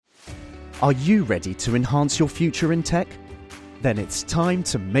Are you ready to enhance your future in tech? Then it's time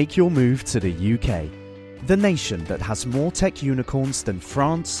to make your move to the UK, the nation that has more tech unicorns than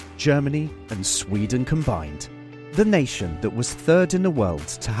France, Germany, and Sweden combined. The nation that was third in the world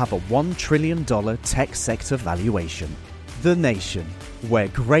to have a $1 trillion tech sector valuation. The nation where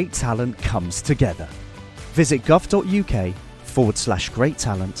great talent comes together. Visit gov.uk/great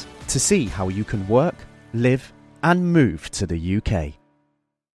talent to see how you can work, live, and move to the UK.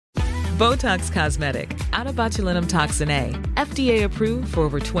 Botox Cosmetic, out of botulinum toxin A, FDA approved for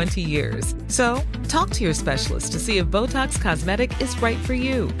over 20 years. So, talk to your specialist to see if Botox Cosmetic is right for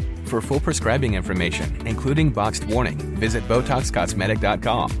you. For full prescribing information, including boxed warning, visit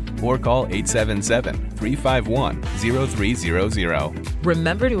BotoxCosmetic.com or call 877-351-0300.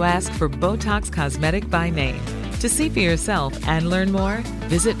 Remember to ask for Botox Cosmetic by name. To see for yourself and learn more,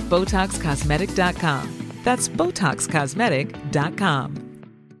 visit BotoxCosmetic.com. That's BotoxCosmetic.com.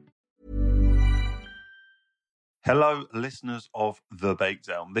 Hello, listeners of The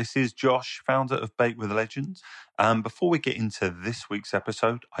Bakedown. This is Josh, founder of Bake with Legends. Before we get into this week's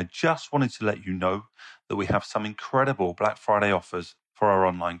episode, I just wanted to let you know that we have some incredible Black Friday offers for our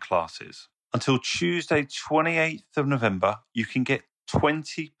online classes. Until Tuesday, 28th of November, you can get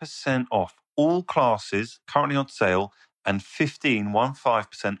 20% off all classes currently on sale and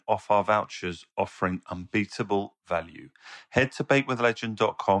 15% off our vouchers, offering unbeatable value. Head to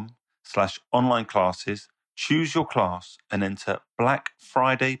bakewithlegend.com/online classes. Choose your class and enter Black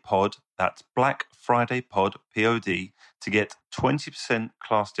Friday Pod, that's Black Friday Pod, POD, to get 20%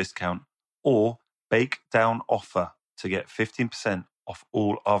 class discount, or Bake Down Offer to get 15% off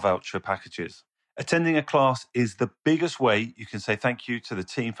all our voucher packages. Attending a class is the biggest way you can say thank you to the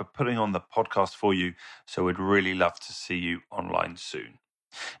team for putting on the podcast for you, so we'd really love to see you online soon.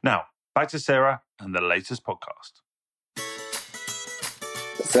 Now, back to Sarah and the latest podcast.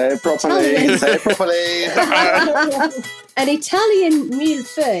 Say it properly. Say it properly. An Italian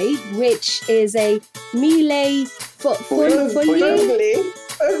millefeuille, which is a mille foglioli.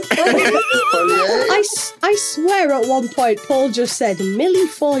 I swear at one point Paul just said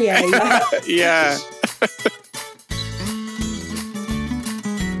millefeuille. Yeah.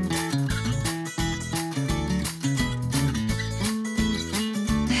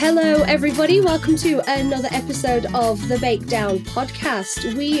 Hello, everybody. Welcome to another episode of the Bakedown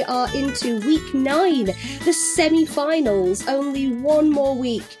podcast. We are into week 9, the semi-finals. Only one more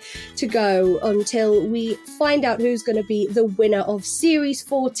week to go until we find out who's going to be the winner of Series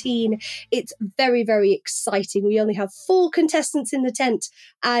 14. It's very, very exciting. We only have 4 contestants in the tent,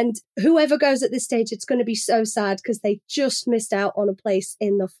 and whoever goes at this stage, it's going to be so sad because they just missed out on a place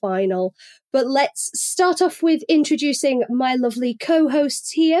in the final. But let's start off with introducing my lovely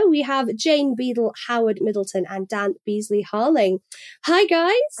co-hosts here. We have Jane Beadle, Howard Middleton, and Dan Beasley-Harling. Hi,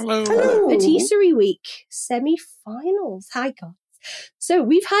 guys. Hello. Patisserie week, semi-finals. Hi, guys. So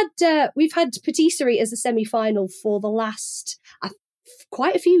we've had patisserie as a semi-final for the last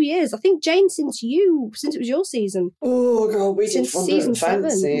quite a few years. I think, Jane, since it was your season. Oh God, we did Since fondant season 7.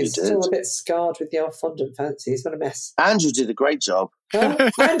 fancies. Still a bit scarred with the old fondant fancies. What a mess. Andrew did a great job. Andrew.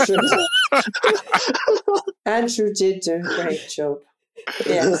 Andrew did do a great job.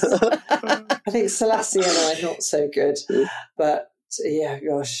 Yes. I think Selassie and I not so good, but yeah,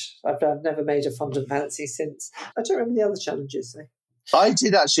 gosh, I've never made a fondant fancy since. I don't remember the other challenges though. I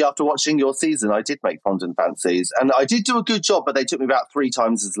did actually, after watching your season, I did make fondant fancies, and I did do a good job, but they took me about 3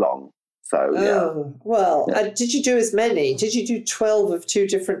 times as long. So, Oh, well, did you do as many? Did you do 12 of 2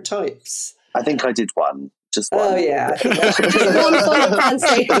 different types? I think I did one. Just one. Oh, yeah. One fondant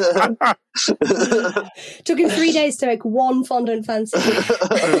fancy. Took him 3 days to make one fondant fancy.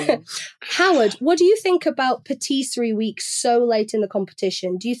 Howard, what do you think about patisserie week so late in the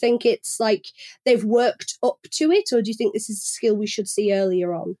competition? Do you think it's like they've worked up to it, or do you think this is a skill we should see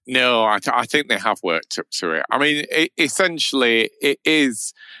earlier on? No, I think they have worked up to it. I mean, essentially, it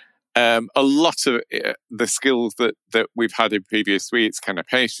is a lot of the skills that we've had in previous weeks, kind of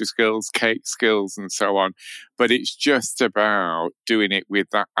pastry skills, cake skills, and so on. But it's just about doing it with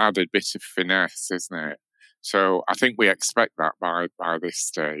that added bit of finesse, isn't it? So I think we expect that by this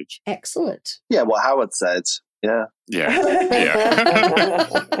stage. Excellent. Yeah, what Howard said. Yeah.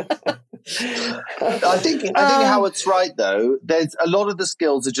 I think Howard's right, though. There's a lot of the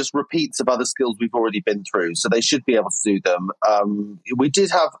skills are just repeats of other skills we've already been through, so they should be able to do them. We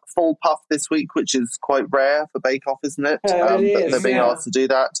did have full puff this week, which is quite rare for Bake Off, isn't it? They're being asked to do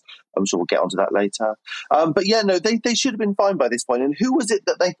that. I'm sure we'll get onto that later. But yeah, no, they should have been fine by this point. And who was it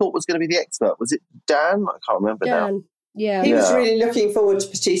that they thought was going to be the expert? Was it Dan? I can't remember now. Yeah, he was really looking forward to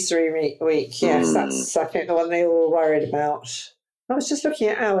patisserie week. Yes, that's I think the one they were all worried about. I was just looking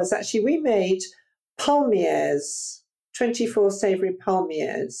at ours. Actually, we made palmiers, 24 savoury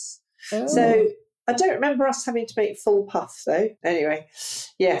palmiers. Oh. So I don't remember us having to make full puff, though. Anyway,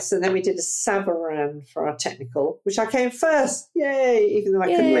 yes, and then we did a savarin for our technical, which I came first. Yay! Even though I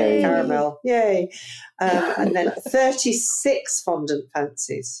couldn't make caramel. Yay! And then 36 fondant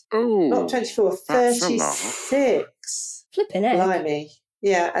fancies. Ooh, Not 24, 36. Flipping heck. Blimey.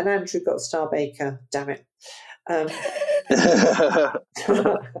 Yeah, and Andrew got Star Baker. Damn it.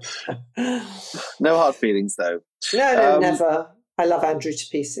 No hard feelings, though. No, never. I love Andrew to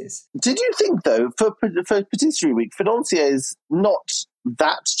pieces. Did you think, though, for Patisserie Week, financier is not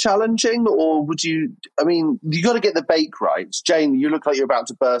that challenging, or would you? I mean, you got to get the bake right. Jane, you look like you're about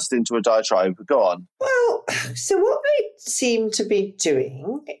to burst into a diatribe. Go on. Well, so what they seem to be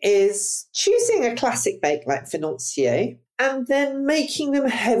doing is choosing a classic bake like financier and then making them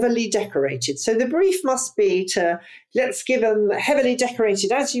heavily decorated. So the brief must be to, let's give them heavily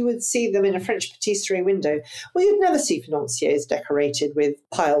decorated, as you would see them in a French patisserie window. Well, you'd never see financiers decorated with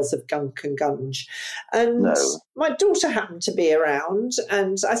piles of gunk and gunge. And my daughter happened to be around,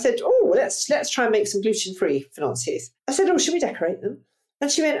 and I said, oh, let's try and make some gluten-free financiers. I said, oh, should we decorate them? And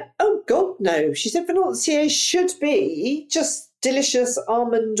she went, oh, God, no. She said financier should be just delicious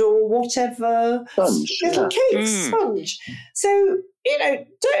almond or whatever little cake sponge. So, don't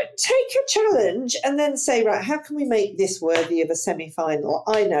take a challenge and then say, right, how can we make this worthy of a semi-final?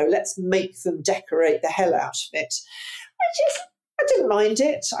 I know, let's make them decorate the hell out of it. I didn't mind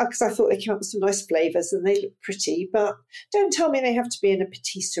it because I thought they came up with some nice flavours and they look pretty, but don't tell me they have to be in a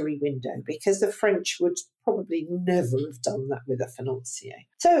patisserie window, because the French would probably never have done that with a financier.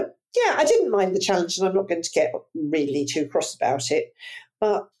 So, yeah, I didn't mind the challenge, and I'm not going to get really too cross about it,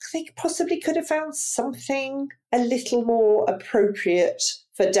 but they possibly could have found something a little more appropriate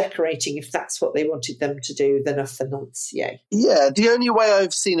for decorating, if that's what they wanted them to do, than a financier. Yeah, the only way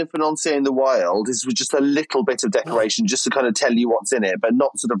I've seen a financier in the wild is with just a little bit of decoration, just to kind of tell you what's in it, but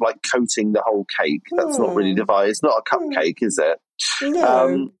not sort of like coating the whole cake. That's not really devised. It's not a cupcake, is it?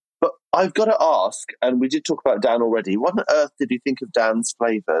 No. But I've got to ask, and we did talk about Dan already, what on earth did you think of Dan's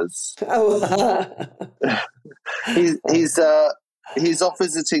flavours? Oh. He's off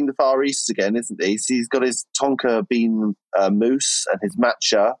visiting the Far East again, isn't he? So he's got his tonka bean mousse and his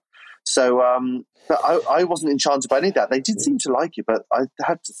matcha. So but I wasn't enchanted by any of that. They did seem to like it, but I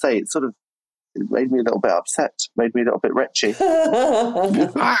have to say it made me a little bit upset, made me a little bit wretchy.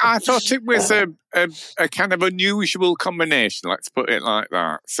 I thought it was a kind of unusual combination, let's put it like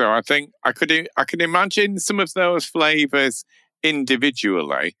that. So I think I could imagine some of those flavours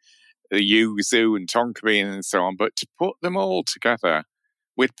individually, the yuzu and tonka bean and so on, but to put them all together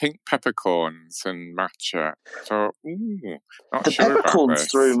with pink peppercorns and matcha, so not the sure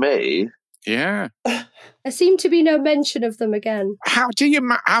peppercorns threw me. Yeah. There seemed to be no mention of them again. How do you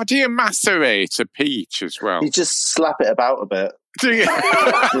macerate a peach as well? You just slap it about a bit. Do you?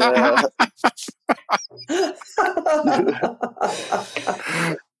 Yeah.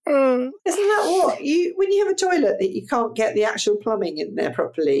 Isn't that what when you have a toilet that you can't get the actual plumbing in there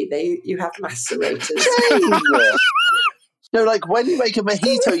properly, you have macerators? No, like when you make a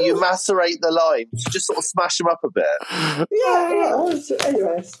mojito, you macerate the limes. You just sort of smash them up a bit. Yeah.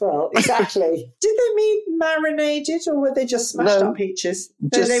 Anyway, well, exactly. Did they mean marinated, or were they just smashed up peaches?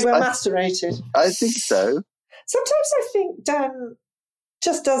 They were macerated. I think so. Sometimes I think Dan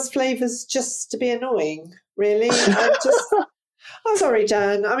just does flavours just to be annoying, really. I'm sorry,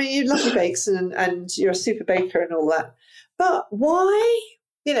 Dan. I mean, you love your bakes and you're a super baker and all that. But why,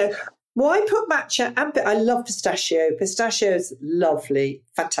 why put matcha and I love pistachio. Pistachio is lovely,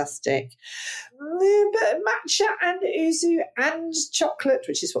 fantastic. But matcha and yuzu and chocolate,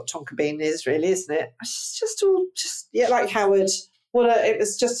 which is what tonka bean is, really, isn't it? It's just all like Howard. It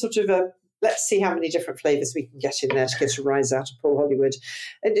was just sort of let's see how many different flavours we can get in there to get a rise out of Paul Hollywood.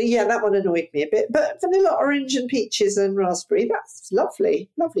 And yeah, that one annoyed me a bit. But vanilla, orange and peaches and raspberry, that's lovely.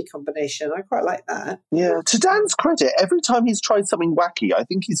 Lovely combination. I quite like that. Yeah, to Dan's credit, every time he's tried something wacky, I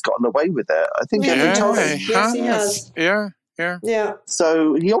think he's gotten away with it. I think every time. Yes, he has. Yeah.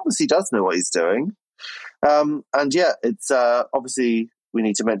 So he obviously does know what he's doing. And yeah, it's obviously, we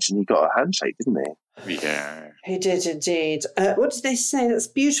need to mention he got a handshake, didn't he? Yeah. He did indeed. What did they say? That's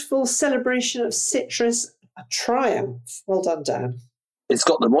beautiful celebration of citrus, a triumph. Well done, Dan. It's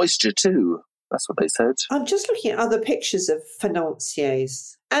got the moisture too. That's what they said. I'm just looking at other pictures of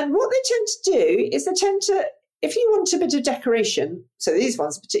financiers. And what they tend to do is if you want a bit of decoration, so these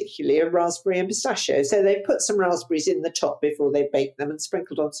ones particularly are raspberry and pistachio. So they put some raspberries in the top before they bake them and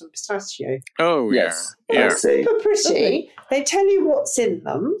sprinkled on some pistachio. Oh, yes. Yeah. Super pretty. They tell you what's in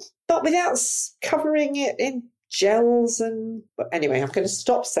them, but without covering it in gels and... But anyway, I'm going to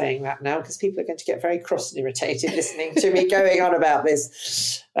stop saying that now because people are going to get very cross and irritated listening to me going on about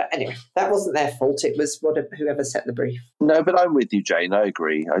this. But anyway, that wasn't their fault. It was whoever set the brief. No, but I'm with you, Jane. I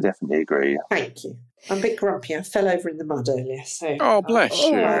agree. I definitely agree. Thank you. I'm a bit grumpy. I fell over in the mud earlier. So, Oh, bless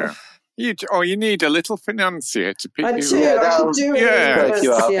you. You need a little financier to pick I you do. up. I could do with a Pick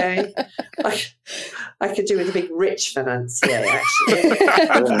you up. financier. I could do with a big rich financier, actually.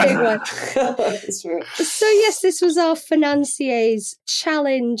 Big one. So yes, this was our financiers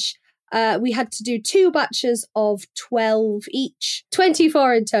challenge. We had to do 2 batches of 12 each,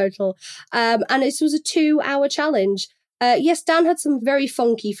 24 in total. And this was a 2-hour challenge. Yes, Dan had some very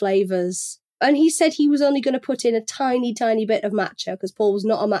funky flavours. And he said he was only going to put in a tiny, tiny bit of matcha because Paul was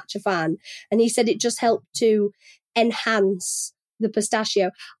not a matcha fan. And he said it just helped to enhance the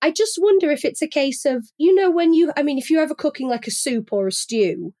pistachio. I just wonder if it's a case of, if you're ever cooking like a soup or a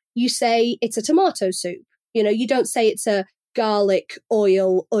stew, you say it's a tomato soup. You don't say it's a garlic,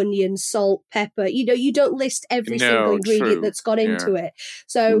 oil, onion, salt, pepper. You don't list every single ingredient that's gone into it.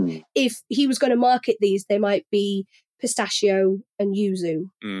 So if he was going to market these, they might be pistachio and yuzu.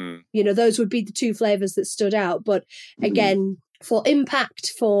 Those would be the 2 flavors that stood out. But again, for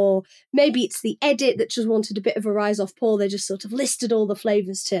impact, for maybe it's the edit that just wanted a bit of a rise off Paul, they just sort of listed all the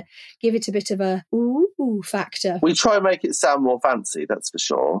flavors to give it a bit of a ooh factor. We try and make it sound more fancy, that's for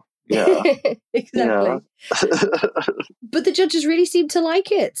sure. Yeah. Exactly. But the judges really seemed to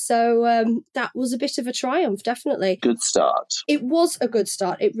like it. So that was a bit of a triumph, definitely. Good start. It was a good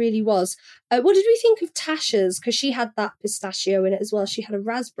start. It really was. What did we think of Tasha's? Because she had that pistachio in it as well. She had a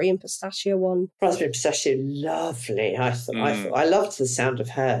raspberry and pistachio one. Raspberry pistachio, lovely. I loved the sound of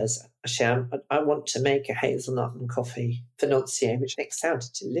hers. Actually, I want to make a hazelnut and coffee financier, which sounded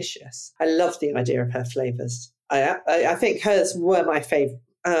delicious. I love the idea of her flavours. I think hers were my favourite.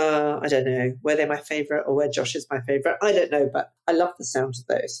 I don't know, were they my favourite or were Josh's my favourite? I don't know, but I love the sound of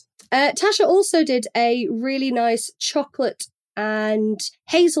those. Tasha also did a really nice chocolate and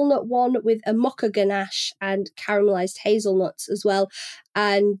hazelnut one with a mocha ganache and caramelised hazelnuts as well.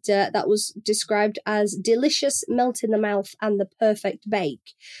 And that was described as delicious, melt in the mouth and the perfect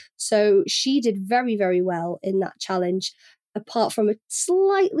bake. So she did very, very well in that challenge, apart from a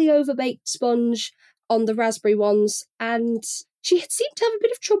slightly overbaked sponge on the raspberry ones. And she had seemed to have a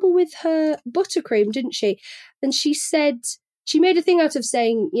bit of trouble with her buttercream, didn't she? And she said, she made a thing out of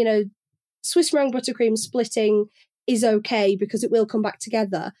saying, Swiss meringue buttercream splitting is okay because it will come back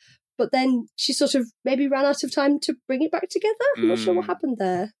together. But then she sort of maybe ran out of time to bring it back together. I'm not sure what happened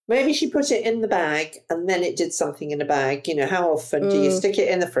there. Maybe she put it in the bag and then it did something in the bag. How often do you stick it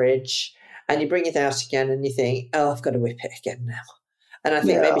in the fridge and you bring it out again and you think, oh, I've got to whip it again now. And I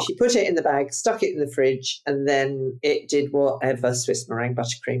think maybe she put it in the bag, stuck it in the fridge, and then it did whatever Swiss meringue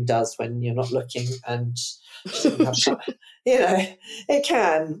buttercream does when you're not looking and she didn't have time. It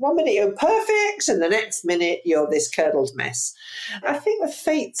can. 1 minute you're perfect and the next minute you're this curdled mess. I think the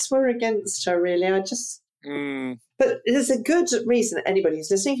fates were against her, really. But there's a good reason anybody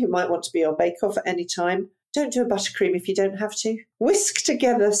who's listening who might want to be on Bake Off at any time. Don't do a buttercream if you don't have to. Whisk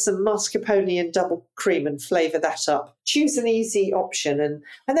together some mascarpone and double cream and flavour that up. Choose an easy option and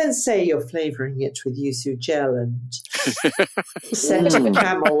then say you're flavouring it with yuzu gel and scent of a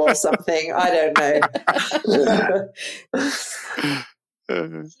camel or something. I don't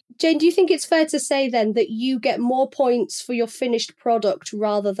know. Jane, do you think it's fair to say then that you get more points for your finished product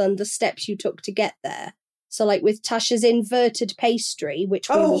rather than the steps you took to get there? So like with Tasha's inverted pastry, which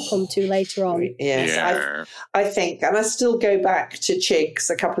we will come to later on. Yes, I think, and I still go back to Chigs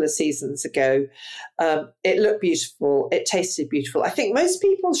a couple of seasons ago. It looked beautiful. It tasted beautiful. I think most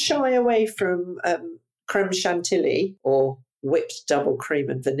people shy away from creme chantilly or whipped double cream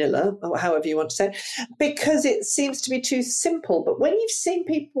and vanilla, or however you want to say, because it seems to be too simple. But when you've seen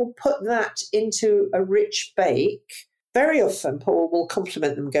people put that into a rich bake, very often Paul will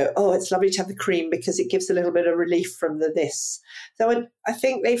compliment them and go, oh, it's lovely to have the cream because it gives a little bit of relief from the this. So I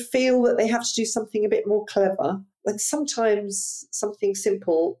think they feel that they have to do something a bit more clever, when sometimes something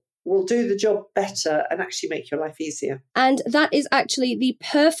simple will do the job better and actually make your life easier. And that is actually the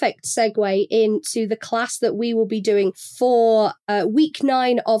perfect segue into the class that we will be doing for week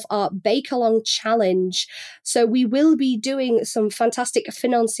 9 of our Bake Along Challenge. So we will be doing some fantastic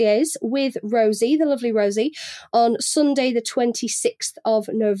financiers with Rosie, the lovely Rosie, on Sunday the 26th of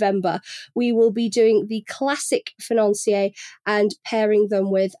November. We will be doing the classic financier and pairing them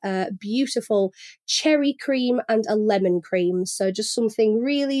with a beautiful cherry cream and a lemon cream. So just something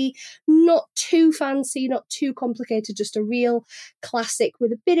really not too fancy, not too complicated, just a real classic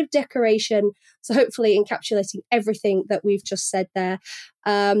with a bit of decoration. So hopefully encapsulating everything that we've just said there.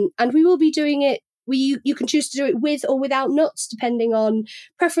 And we will be doing it You can choose to do it with or without nuts, depending on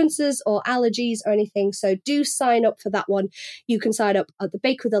preferences or allergies or anything. So do sign up for that one. You can sign up at the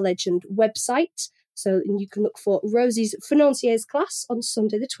Bake with a Legend website. So you can look for Rosie's Financier's class on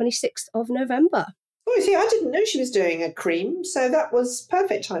Sunday, the 26th of November. Oh, you see, I didn't know she was doing a cream, so that was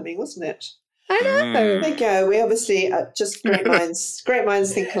perfect timing, wasn't it? I know. There you go. We obviously just great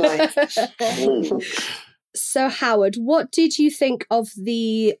minds think alike. So, Howard, what did you think of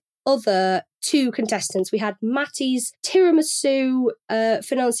the other two contestants? We had Matty's tiramisu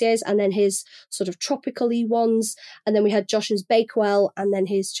financiers and then his sort of tropical-y ones. And then we had Josh's Bakewell and then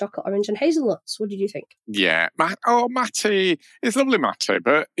his chocolate orange and hazelnuts. What did you think? Yeah. Matty, it's lovely Matty,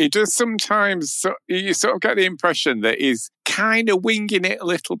 but he does sometimes, you sort of get the impression that he's kind of winging it a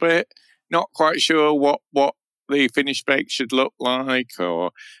little bit, not quite sure what the finished bake should look like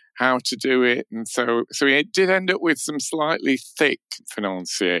or how to do it. And so he did end up with some slightly thick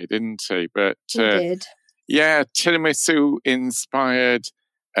financier, didn't he? But He did. Yeah, tiramisu inspired.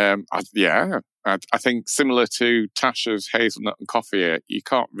 I think similar to Tasha's hazelnut and coffee, you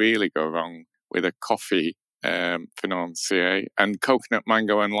can't really go wrong with a coffee financier. And coconut,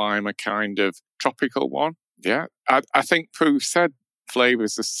 mango and lime are kind of tropical one. Yeah, I think Prue said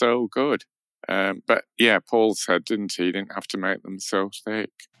flavours are so good. But yeah, Paul said, didn't he? He didn't have to make them so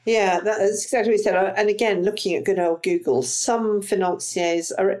thick. Yeah, that's exactly what he said. And again, looking at good old Google, some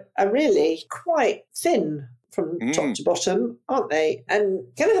financiers are really quite thin from top to bottom, aren't they? And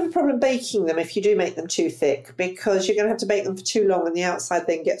going to have a problem baking them if you do make them too thick, because you're going to have to bake them for too long and the outside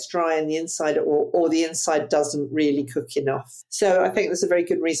then gets dry and the inside or the inside doesn't really cook enough. So I think there's a very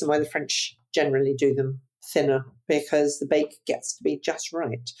good reason why the French generally do them thinner, because the bake gets to be just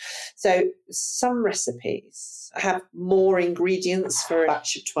right. So some recipes have more ingredients for a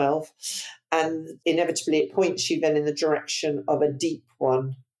batch of 12, and inevitably it points you then in the direction of a deep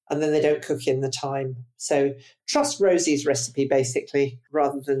one, and then they don't cook in the time. So trust Rosie's recipe, basically,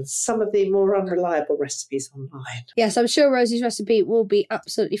 rather than some of the more unreliable recipes online. Yes, I'm sure Rosie's recipe will be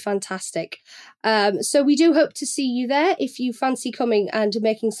absolutely fantastic. So we do hope to see you there if you fancy coming and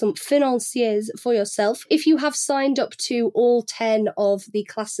making some financiers for yourself. If you have signed up to all 10 of the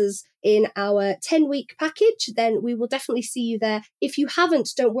classes in our 10-week package, then we will definitely see you there. If you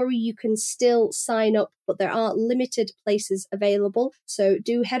haven't, don't worry, you can still sign up, but there are limited places available. So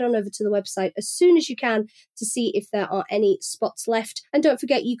do head on over to the website as soon as you can to see if there are any spots left. And don't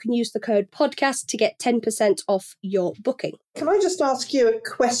forget, you can use the code podcast to get 10% off your booking. Can I just ask you a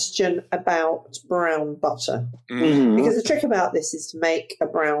question about brown butter? Mm-hmm. Because the trick about this is to make a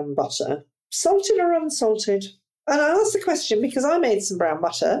brown butter salted or unsalted. And I asked the question because I made some brown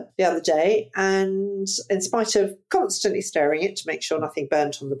butter the other day, and in spite of constantly stirring it to make sure nothing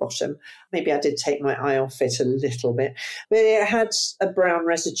burnt on the bottom, maybe I did take my eye off it a little bit, but it had a brown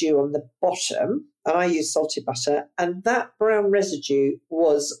residue on the bottom, and I used salted butter, and that brown residue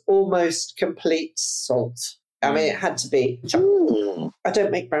was almost complete salt. I mean, it had to be. I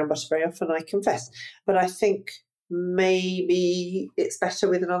don't make brown butter very often, I confess, but I think maybe it's better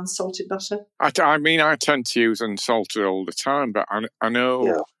with an unsalted butter. I mean, I tend to use unsalted all the time, but I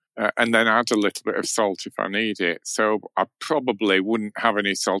know, and then add a little bit of salt if I need it. So I probably wouldn't have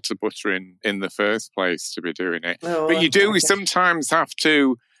any salted butter in the first place to be doing it. Oh, but you do sometimes have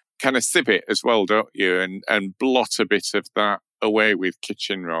to kind of sieve it as well, don't you? And blot a bit of that away with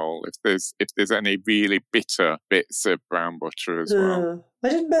kitchen roll if there's any really bitter bits of brown butter as well. I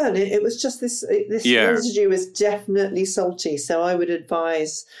didn't burn it. It was just this residue was definitely salty, so I would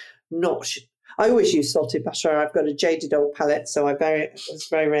advise not. I always use salted butter. I've got a jaded old palate, so very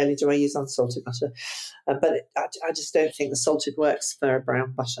rarely do I use unsalted butter. But I just don't think the salted works for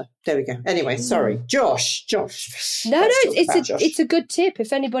brown butter. There we go. Anyway, sorry, Josh. No, it's a good tip.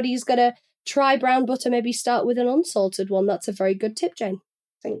 If anybody's going to try brown butter, maybe start with an unsalted one. That's a very good tip, Jane.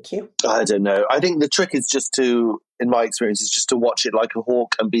 Thank you. I don't know. I think the trick is just to, in my experience, is just to watch it like a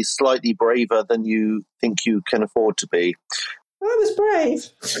hawk and be slightly braver than you think you can afford to be. I was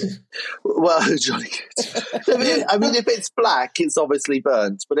brave. Well, jolly good. I mean, if it's black, it's obviously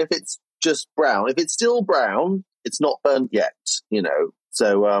burnt. But if it's just brown, if it's still brown, it's not burnt yet,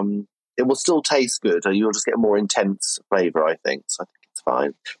 So it will still taste good, and you'll just get a more intense flavour, I think. So I think it's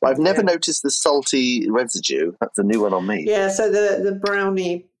fine. But I've never noticed the salty residue. That's a new one on me. Yeah, so the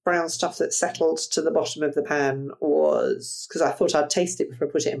brown stuff that settled to the bottom of the pan was, because I thought I'd taste it before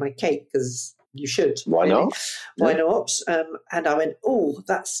I put it in my cake, because you should. Why not? Why not? And I went, oh,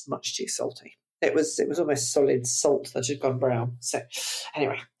 that's much too salty. It was almost solid salt that had gone brown. So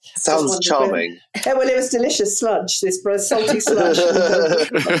anyway. Sounds charming. Well, it was delicious sludge, this salty sludge.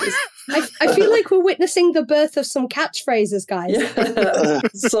 I feel like we're witnessing the birth of some catchphrases, guys. Yeah.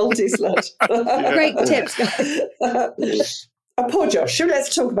 Salty sludge. Great tips, guys. Poor Josh.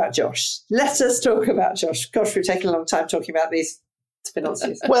 Let's talk about Josh. Let us talk about Josh. Gosh, we've taken a long time talking about these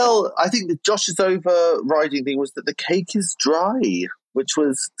financiers. Well, I think that Josh's overriding thing was that the cake is dry, which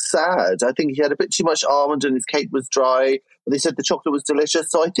was sad. I think he had a bit too much almond and his cake was dry. But they said the chocolate was delicious.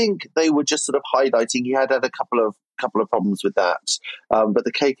 So I think they were just sort of highlighting he had a couple of problems with that. But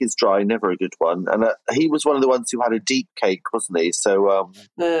the cake is dry, never a good one. And he was one of the ones who had a deep cake, wasn't he? So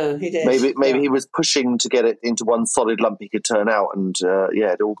he did. Maybe he was pushing to get it into one solid lump he could turn out. And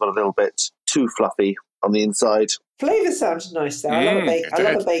it all got a little bit too fluffy on the inside. Flavour sounded nice though. I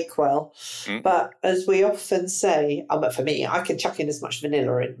love a Bakewell. But as we often say, but for me, I can chuck in as much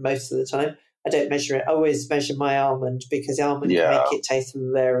vanilla in most of the time. I don't measure it. I always measure my almond because almond can make it taste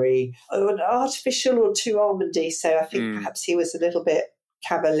very artificial or too almondy. So I think perhaps he was a little bit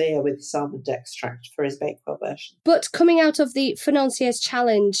cavalier with his almond extract for his Bakewell version. But coming out of the Financiers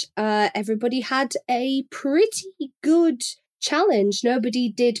Challenge, everybody had a pretty good challenge. Nobody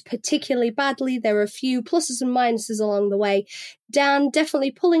did particularly badly. There were a few pluses and minuses along the way. Dan definitely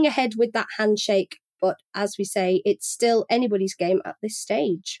pulling ahead with that handshake, but as we say, it's still anybody's game at this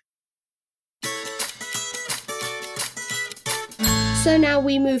stage. So now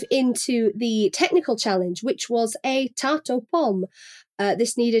we move into the technical challenge, which was a tarte aux pommes.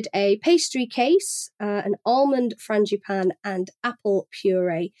 This needed a pastry case, an almond frangipane and apple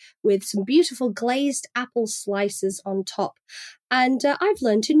puree with some beautiful glazed apple slices on top. And I've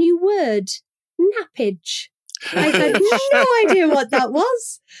learned a new word, nappage. I had no idea what that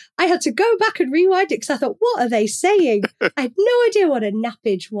was. I had to go back and rewind it because I thought, what are they saying? I had no idea what a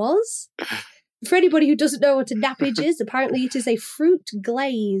nappage was. For anybody who doesn't know what a nappage is, apparently it is a fruit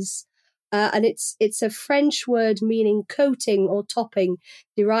glaze. And it's a French word meaning coating or topping,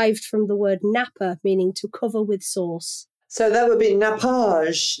 derived from the word napper, meaning to cover with sauce. So that would be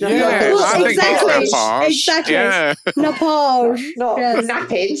nappage. Yeah, well, exactly. Exactly. Yeah. Nappage. Not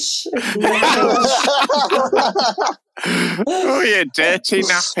nappage. Oh, you dirty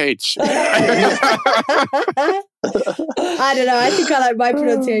nappage. I don't know. I think I like my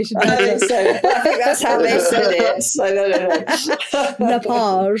pronunciation better. I think that's how they said it. So I don't know.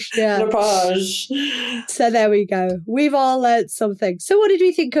 Nappage. Yeah. Nappage. So there we go. We've all learnt something. So what did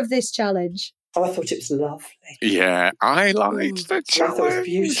we think of this challenge? Oh, I thought it was lovely. Yeah, I liked the challenge. I thought it was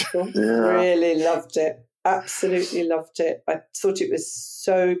beautiful. Really loved it. Absolutely loved it. I thought it was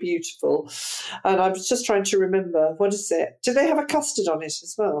so beautiful. And I was just trying to remember, what is it? Do they have a custard on it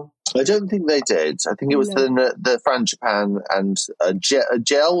as well? I don't think they did. I think it was the frangipane and a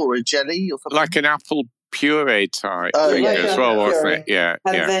gel or a jelly or something. Like an apple puree type thing as well, wasn't it? Yeah.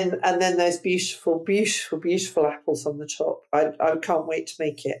 And then those beautiful, beautiful, beautiful apples on the top. I can't wait to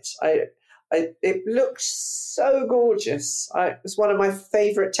make it. It looked so gorgeous. It was one of my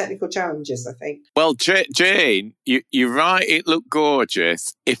favourite technical challenges, I think. Well, Jane, you're right. It looked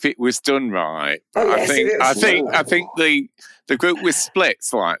gorgeous if it was done right. Oh, yes, I think the group was split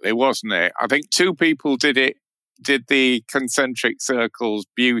slightly, wasn't it? I think two people did the concentric circles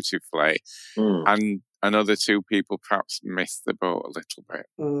beautifully, and another two people perhaps missed the boat a little bit.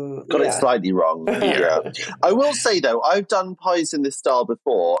 Got it slightly wrong. Yeah. I will say, though, I've done pies in this style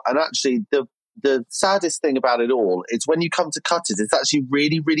before, and actually the saddest thing about it all is when you come to cut it, it's actually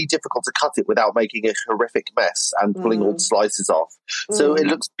really, really difficult to cut it without making a horrific mess and pulling all the slices off. So it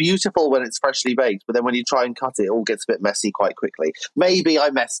looks beautiful when it's freshly baked, but then when you try and cut it, it all gets a bit messy quite quickly. Maybe I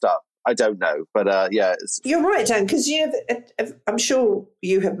messed up. I don't know, but you're right, Dan, because I'm sure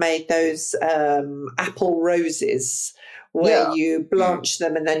you have made those apple roses where you blanch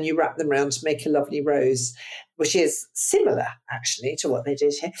them and then you wrap them around to make a lovely rose, which is similar actually to what they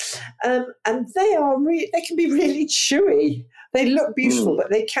did here. And they can be really chewy. They look beautiful, but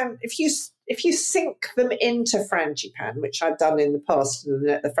they can, if you sink them into frangipane, which I've done in the past, and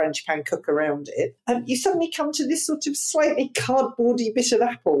let the frangipane cook around it, you suddenly come to this sort of slightly cardboardy bit of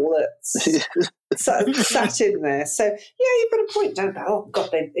apple that's sat in there. So, yeah, you've got a point, don't you? Oh, God,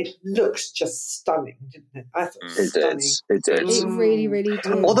 it looked just stunning, didn't it? I thought it was stunning. It did. It really, really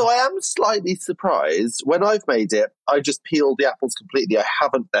did. Although I am slightly surprised, when I've made it, I just peeled the apples completely. I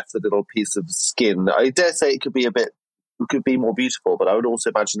haven't left a little piece of skin. I dare say it could be more beautiful, but I would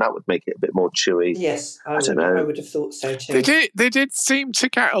also imagine that would make it a bit more chewy. Yes, I would have thought so too. They did seem to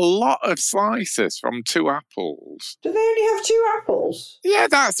get a lot of slices from 2 apples. Do they only have 2 apples? Yeah,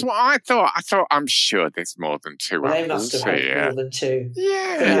 that's what I thought. I thought, I'm sure there's more than 2 apples. They must have had more than 2.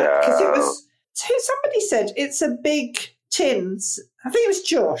 Yeah. Because it was somebody said it's a big tin. I think it was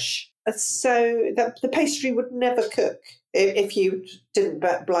Josh. So the pastry would never cook if you didn't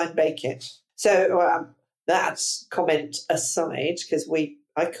blind bake it. So that's comment aside, because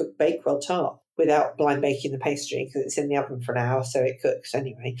I cook Bakewell tart without blind baking the pastry because it's in the oven for an hour, so it cooks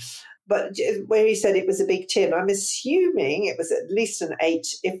anyway. But where he said it was a big tin, I'm assuming it was at least an 8,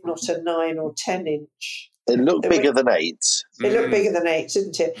 if not a 9 or 10 inch. It looked bigger than 8. It looked bigger than 8,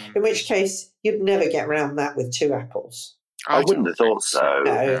 didn't it? In which case, you'd never get round that with 2 apples. I wouldn't have thought so.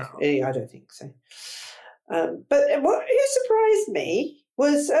 No, I don't think so. But what surprised me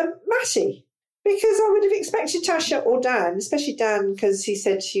was Matty, because I would have expected Tasha or Dan, especially Dan, because he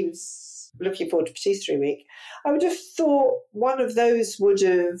said she was looking forward to Patisserie Week. I would have thought one of those would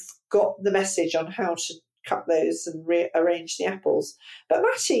have got the message on how to cut those and rearrange the apples. But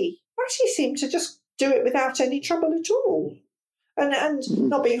Matty seemed to just do it without any trouble at all. And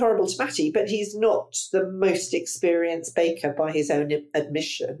not being horrible to Matty, but he's not the most experienced baker by his own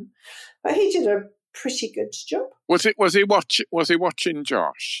admission. But he did a pretty good job. Was he watching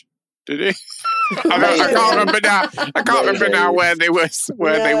Josh? Did he? I can't remember now. I can't remember now where they were in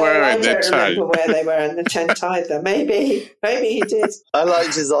the tent. I don't remember where they were in the tent either. Maybe he did. I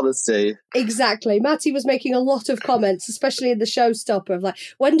liked his honesty. Exactly. Matty was making a lot of comments, especially in the showstopper of like,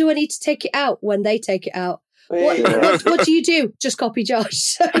 when do I need to take it out? When they take it out. What do you do? Just copy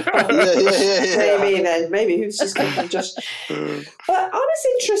Josh. Maybe he was just copying Josh. But I was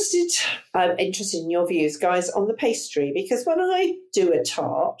interested in your views, guys, on the pastry, because when I do a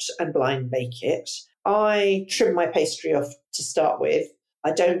tart and blind bake it, I trim my pastry off to start with.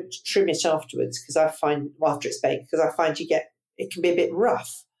 I don't trim it afterwards because I find after it's baked, because I find it can be a bit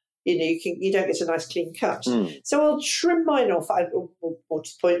rough. You don't get a nice clean cut. So I'll trim mine off. Or to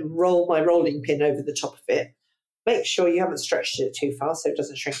the point, roll my rolling pin over the top of it. Make sure you haven't stretched it too far so it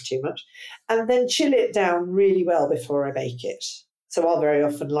doesn't shrink too much. And then chill it down really well before I bake it. So I'll very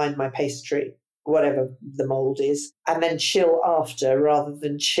often line my pastry, whatever the mould is, and then chill after rather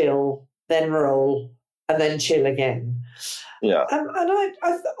than chill, then roll, and then chill again. Yeah. And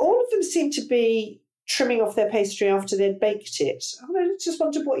all of them seem to be trimming off their pastry after they'd baked it. And I just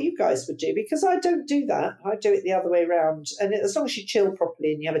wondered what you guys would do, because I don't do that. I do it the other way around. And as long as you chill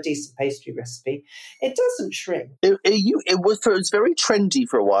properly and you have a decent pastry recipe, it doesn't shrink. It was very trendy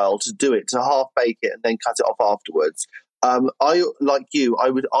for a while to do it, to half bake it and then cut it off afterwards. I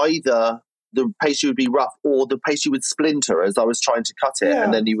would either the pastry would be rough or the pastry would splinter as I was trying to cut it,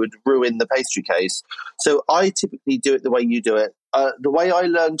 and then you would ruin the pastry case. So I typically do it the way you do it. The way I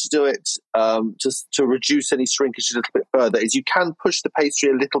learned to do it, just to reduce any shrinkage a little bit further, is you can push the pastry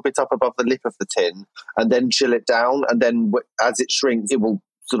a little bit up above the lip of the tin and then chill it down, and then as it shrinks, it will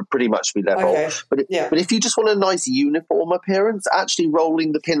sort of pretty much be level. Okay. But if you just want a nice uniform appearance, actually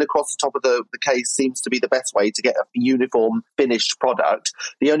rolling the pin across the top of the case seems to be the best way to get a uniform finished product.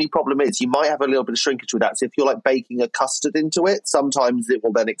 The only problem is you might have a little bit of shrinkage with that. So if you're like baking a custard into it, sometimes it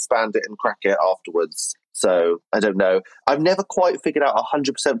will then expand it and crack it afterwards. So I don't know. I've never quite figured out a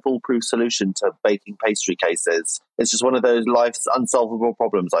 100% foolproof solution to baking pastry cases. It's just one of those life's unsolvable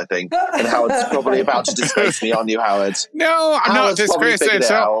problems, I think. And Howard's probably about to disgrace me, aren't you, Howard? No, I'm not disgracing.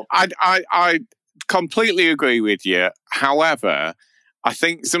 So I completely agree with you. However, I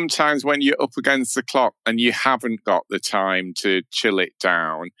think sometimes when you're up against the clock and you haven't got the time to chill it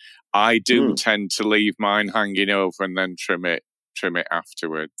down, I do tend to leave mine hanging over and then trim it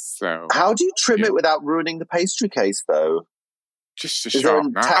afterwards. So how do you trim it without ruining the pastry case, though? Just a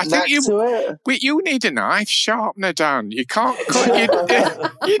sharp knife. I think you need a knife sharpener, Dan. You can't cut.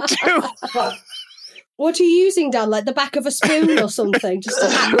 You do. What are you using, Dan? Like the back of a spoon or something, just to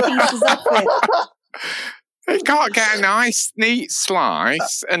hack pieces off it? He can't get a nice, neat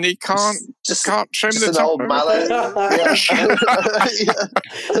slice, and he can't trim the top old mallet.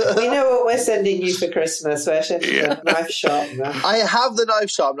 We know what we're sending you for Christmas. We're sending you a knife sharpener. I have the knife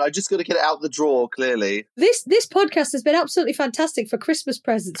sharpener. I just got to get it out the drawer. Clearly, this podcast has been absolutely fantastic for Christmas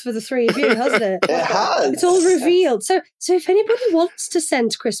presents for the three of you, hasn't it? It has. It's all revealed. So if anybody wants to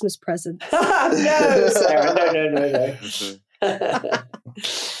send Christmas presents, no, Sarah, no.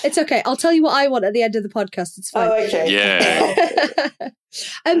 It's okay. I'll tell you what I want at the end of the podcast. It's fine. Oh, okay. Yeah.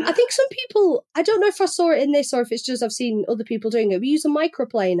 I think some people, I don't know if I saw it in this or if it's just I've seen other people doing it. We use a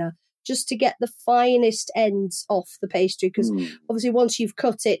microplaner just to get the finest ends off the pastry, because obviously once you've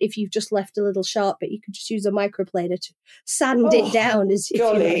cut it, if you've just left a little sharp bit, you could just use a microplaner to sand it down. As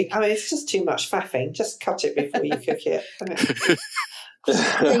golly, I mean, it's just too much faffing. Just cut it before you cook it.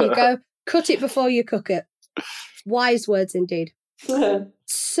 There you go. Cut it before you cook it. Wise words indeed.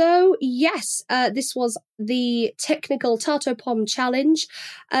 So, yes, this was the technical Tarte Pomme challenge.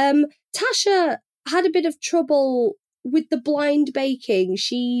 Tasha had a bit of trouble with the blind baking.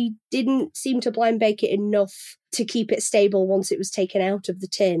 She didn't seem to blind bake it enough to keep it stable once it was taken out of the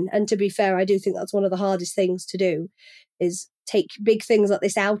tin. And to be fair, I do think that's one of the hardest things to do, is take big things like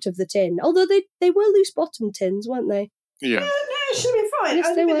this out of the tin. Although they were loose bottom tins, weren't they? Yeah. No, it should be fine.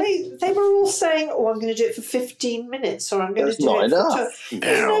 Yes, They were all saying, I'm going to do it for 15 minutes, or I'm going to do not it enough. for...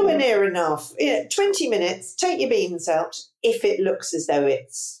 It's nowhere near enough. 20 minutes, take your beans out. If it looks as though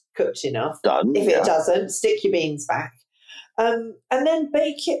it's cooked enough. Done. If it doesn't, stick your beans back. And then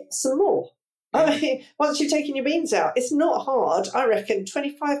bake it some more. I mean, once you've taken your beans out, it's not hard. I reckon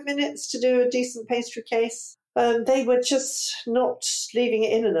 25 minutes to do a decent pastry case. They were just not leaving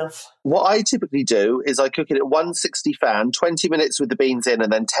it in enough. What I typically do is I cook it at 160 fan, 20 minutes with the beans in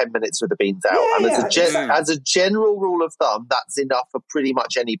and then 10 minutes with the beans out. As a general rule of thumb, that's enough for pretty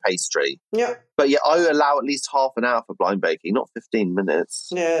much any pastry. Yeah. But yeah, I allow at least half an hour for blind baking, not 15 minutes.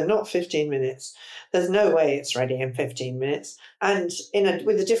 Yeah, not 15 minutes. There's no way it's ready in 15 minutes. And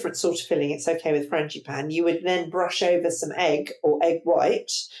with a different sort of filling, it's okay with frangipane. You would then brush over some egg or egg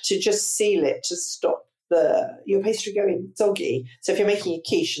white to just seal it to stop your pastry going soggy. So if you're making a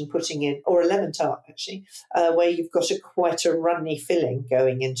quiche and putting in, or a lemon tart actually, where you've got quite a runny filling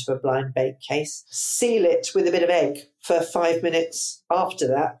going into a blind bake case, seal it with a bit of egg for 5 minutes after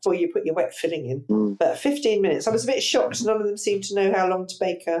that before you put your wet filling in. But 15 minutes. I was a bit shocked. None of them seemed to know how long to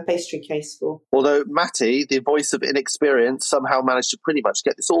bake a pastry case for. Although Matty, the voice of inexperience, somehow managed to pretty much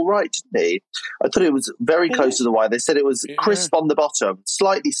get this all right, didn't he? I thought it was very close to the wire. They said it was crisp on the bottom,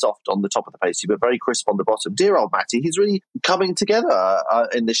 slightly soft on the top of the pastry, but very crisp on the bottom. Dear old Matty, he's really coming together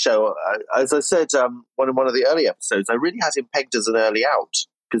in this show. As I said in one of the early episodes, I really had him pegged as an early out,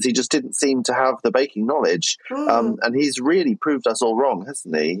 because he just didn't seem to have the baking knowledge. And he's really proved us all wrong,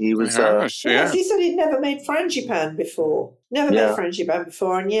 hasn't he? He was... Yes, he said he'd never made frangipane before. Made frangipane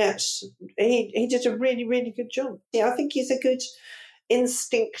before, and yet he did a really, really good job. Yeah, I think he's a good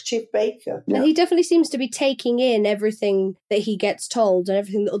instinctive baker. And he definitely seems to be taking in everything that he gets told and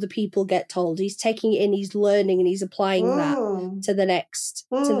everything that other people get told. He's taking it in, he's learning, and he's applying that to the next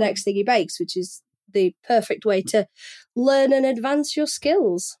thing he bakes, which is the perfect way to learn and advance your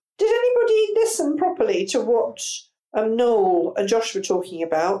skills. Did anybody listen properly to what Noel and Josh were talking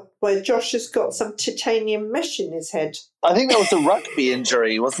about, where Josh has got some titanium mesh in his head? I think that was a rugby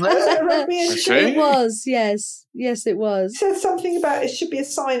injury, wasn't it? Was it a rugby injury? It was, yes. Yes, it was. It said something about it should be a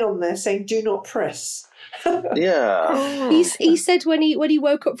sign on there saying "Do not press." Yeah. He said when he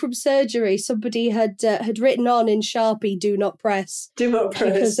woke up from surgery, somebody had written on in Sharpie "Do not press." Do not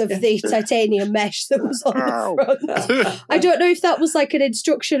press. Because of the titanium mesh that was on the front. I don't know if that was like an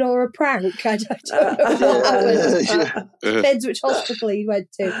instruction or a prank. I don't know what happened. Depends which hospital he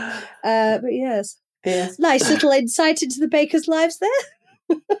went to. But yes. Nice little insight into the bakers' lives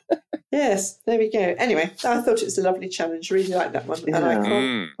there. Yes, there we go. Anyway, I thought it was a lovely challenge. Really like that one. And I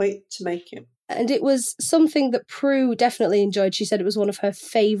can't wait to make it. And it was something that Prue definitely enjoyed. She said it was one of her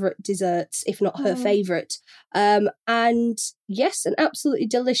favourite desserts, if not her favourite. And yes, an absolutely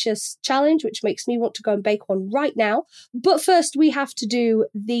delicious challenge, which makes me want to go and bake one right now. But first, we have to do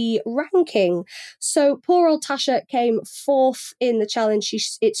the ranking. So poor old Tasha came fourth in the challenge.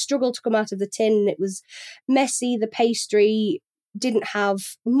 It struggled to come out of the tin. It was messy. The pastry didn't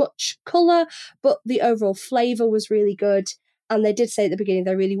have much colour, but the overall flavour was really good. And they did say at the beginning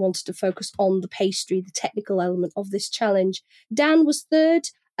they really wanted to focus on the pastry, the technical element of this challenge. Dan was third,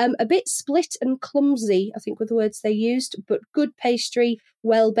 a bit split and clumsy, I think were the words they used, but good pastry,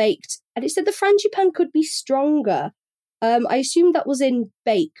 well baked. And it said the frangipane could be stronger. I assumed that was in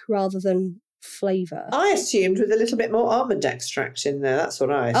bake rather than flavour. I assumed with a little bit more almond extract in there. That's what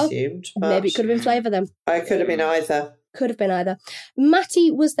I assumed. Maybe it could have been flavour then. It could have been either. Could have been either.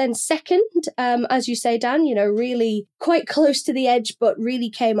 Matty was then second, as you say, Dan, really quite close to the edge, but really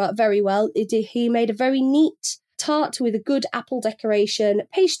came out very well. He made a very neat tart with a good apple decoration.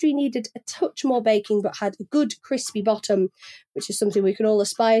 Pastry needed a touch more baking, but had a good crispy bottom, which is something we can all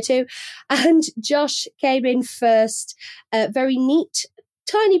aspire to. And Josh came in first, very neat,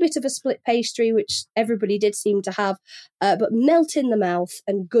 tiny bit of a split pastry, which everybody did seem to have, but melt in the mouth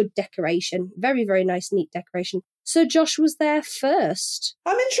and good decoration. Very, very nice, neat decoration. So Josh was there first.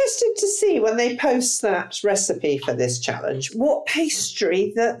 I'm interested to see when they post that recipe for this challenge, what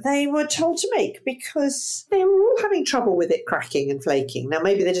pastry that they were told to make, because they were all having trouble with it cracking and flaking. Now,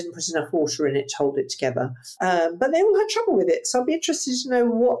 maybe they didn't put enough water in it to hold it together, but they all had trouble with it. So I'll be interested to know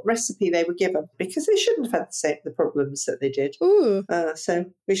what recipe they were given, because they shouldn't have had the problems that they did. So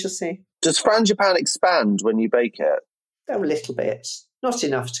we shall see. Does frangipane expand when you bake it? A little bit. Not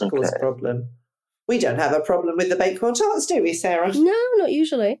enough to cause a problem. We don't have a problem with the baked corn tarts, do we, Sarah? No, not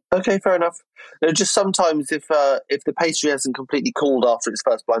usually. Okay, fair enough. No, just sometimes if the pastry hasn't completely cooled after its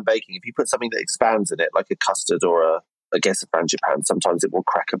first blind baking, if you put something that expands in it, like a custard or I guess a frangipane, sometimes it will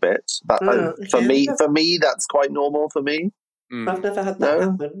crack a bit. For me, that's quite normal for me. I've never had that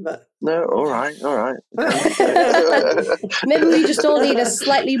happen, but... No, all right. Maybe we just all need a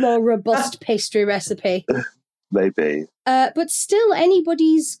slightly more robust pastry recipe. Maybe. But still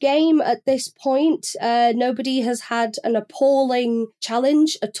anybody's game at this point. Nobody has had an appalling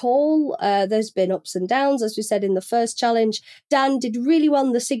challenge at all. There's been ups and downs, as we said in the first challenge. Dan did really well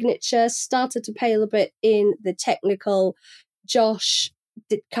in the signature, started to pale a bit in the technical. Josh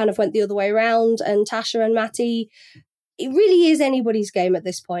kind of went the other way around, and Tasha and Matty... It really is anybody's game at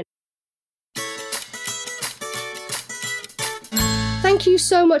this point. Thank you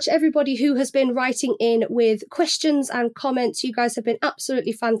so much, everybody who has been writing in with questions and comments. You guys have been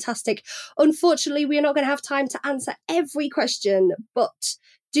absolutely fantastic. Unfortunately, we are not going to have time to answer every question, but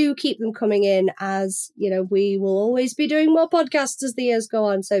do keep them coming in, as, you know, we will always be doing more podcasts as the years go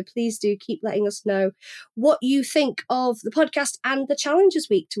on. So please do keep letting us know what you think of the podcast and the challenges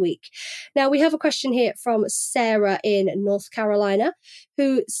week to week. Now, we have a question here from Sarah in North Carolina,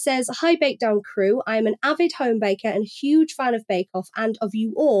 who says, "Hi, Bakedown crew. I'm an avid home baker and a huge fan of Bake Off and of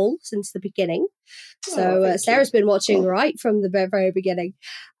you all since the beginning." So Sarah's been watching right from the very beginning.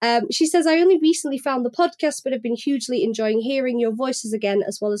 She says, "I only recently found the podcast, but have been hugely enjoying hearing your voices again,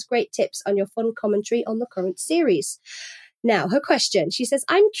 as well as great tips on your fun commentary on the current series." Now, her question, she says,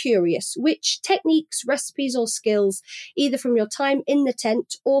 "I'm curious, which techniques, recipes or skills, either from your time in the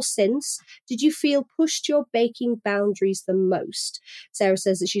tent or since, did you feel pushed your baking boundaries the most?" Sarah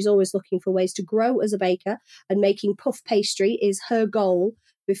says that she's always looking for ways to grow as a baker, and making puff pastry is her goal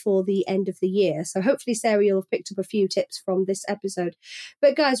before the end of the year. So hopefully, Sarah, you'll have picked up a few tips from this episode.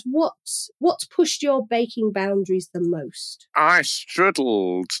 But guys, what's pushed your baking boundaries the most? I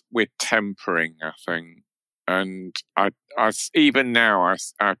struggled with tempering, I think. And I even now,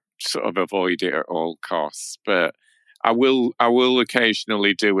 I sort of avoid it at all costs. But I will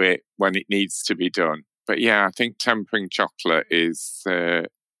occasionally do it when it needs to be done. But yeah, I think tempering chocolate is a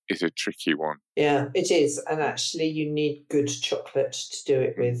tricky one. Yeah, it is. And actually, you need good chocolate to do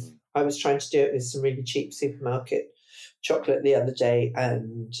it with. I was trying to do it with some really cheap supermarket chocolate the other day.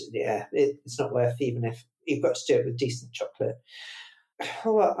 And yeah, it's not worth, even if you've got to do it with decent chocolate.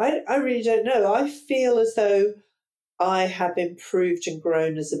 Well, I really don't know. I feel as though I have improved and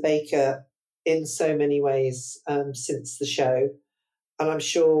grown as a baker in so many ways since the show. And I'm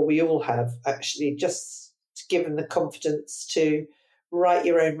sure we all have, actually, just given the confidence to write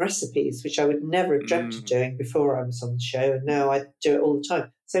your own recipes, which I would never have dreamt of doing before I was on the show. And now I do it all the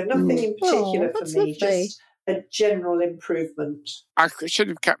time. So nothing in particular for me, just a general improvement. I should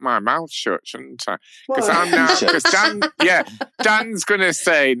have kept my mouth shut, shouldn't I? Because Dan's going to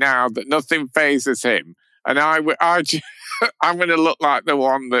say now that nothing phases him, and I'm going to look like the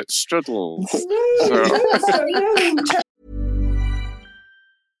one that struggles.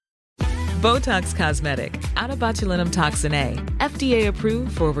 Botox Cosmetic, out of botulinum toxin A, FDA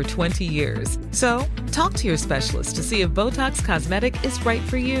approved for over 20 years. So, talk to your specialist to see if Botox Cosmetic is right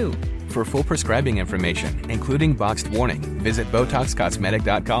for you. For full prescribing information, including boxed warning, visit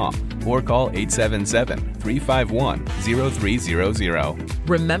BotoxCosmetic.com or call 877-351-0300.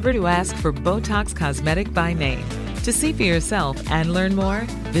 Remember to ask for Botox Cosmetic by name. To see for yourself and learn more,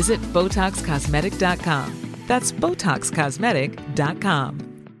 visit BotoxCosmetic.com. That's BotoxCosmetic.com.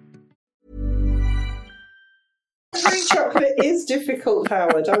 Chocolate is difficult,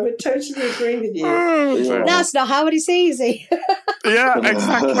 Howard. I would totally agree with you. That's not Howard, it's easy. Yeah,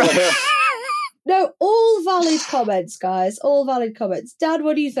 exactly. No, all valid comments, guys. All valid comments. Dad,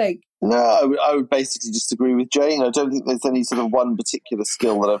 what do you think? No, I would basically just agree with Jane. I don't think there's any sort of one particular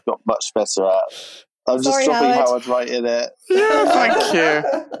skill that I've got much better at. I'm just dropping Howard right in it. Yeah, thank you.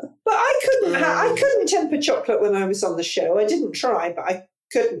 But I couldn't temper chocolate when I was on the show. I didn't try, but I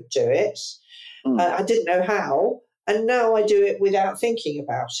couldn't do it. I didn't know how, and now I do it without thinking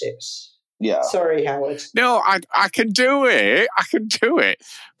about it. Yeah. Sorry, Howard. No, I can do it.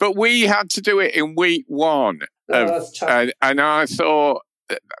 But we had to do it in week one. That's tough. And I thought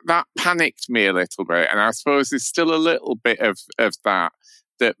that panicked me a little bit. And I suppose there's still a little bit of that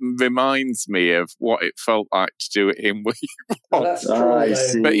reminds me of what it felt like to do it in week one. That's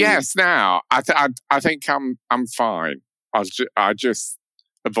true. But yes, now I think I'm fine. I just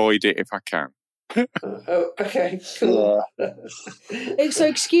avoid it if I can. Okay, cool. Yeah. So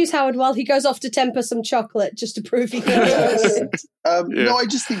excuse Howard while he goes off to temper some chocolate just to prove he can do it. No, I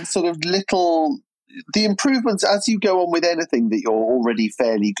just think sort of the improvements as you go on with anything that you're already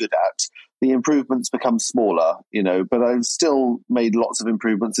fairly good at, the improvements become smaller, but I've still made lots of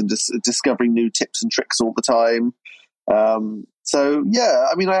improvements and discovering new tips and tricks all the time. So, yeah,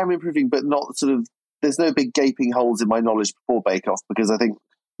 I mean, I am improving, but not sort of, there's no big gaping holes in my knowledge before Bake Off, because I think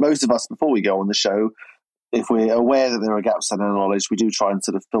most of us, before we go on the show, if we're aware that there are gaps in our knowledge, we do try and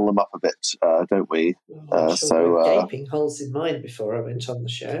sort of fill them up a bit, don't we? I'm sure there were gaping holes in mine before I went on the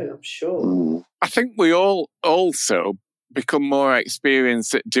show, I'm sure. I think we all also become more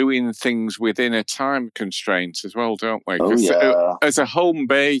experienced at doing things within a time constraint as well, don't we? Because as a home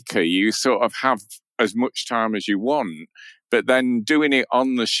baker, you sort of have as much time as you want, but then doing it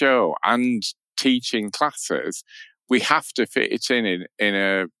on the show and teaching classes, we have to fit it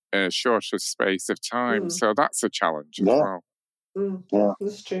in a shorter space of time. So that's a challenge as well. Yeah,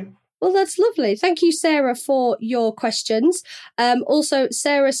 that's true. Well, that's lovely. Thank you, Sarah, for your questions. Also,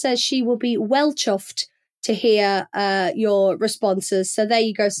 Sarah says she will be well chuffed to hear your responses. So there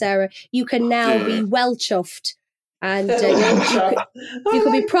you go, Sarah. You can now be well chuffed. And you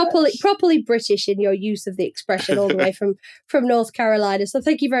can be properly British in your use of the expression all the way from North Carolina. So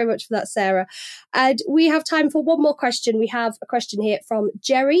thank you very much for that, Sarah. And we have time for one more question. We have a question here from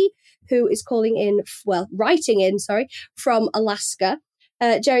Jerry, who is writing in from Alaska.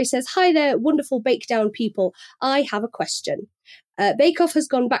 Jerry says, "Hi there, wonderful Bake Down people. I have a question. Bake Off has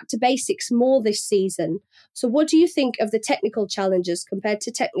gone back to basics more this season. So what do you think of the technical challenges compared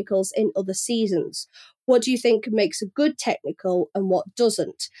to technicals in other seasons? What do you think makes a good technical and what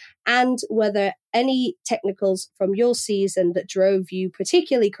doesn't? And whether any technicals from your season that drove you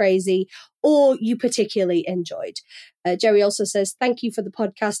particularly crazy or you particularly enjoyed?" Jerry also says, "Thank you for the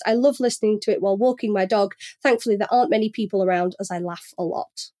podcast. I love listening to it while walking my dog. Thankfully, there aren't many people around as I laugh a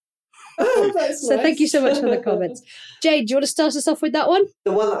lot." So nice. Thank you so much for the comments. Jade, do you want to start us off with that one?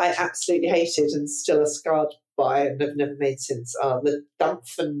 The one that I absolutely hated and still are scarred by and have never made since are the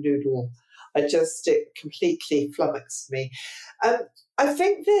Dampfen noodle. It completely flummoxed me. I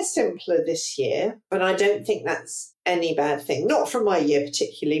think they're simpler this year, but I don't think that's any bad thing. Not from my year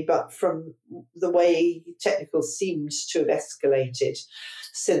particularly, but from the way technicals seemed to have escalated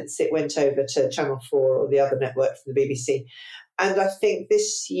since it went over to Channel 4 or the other network from the BBC. And I think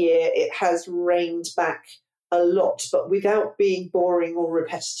this year it has reined back a lot, but without being boring or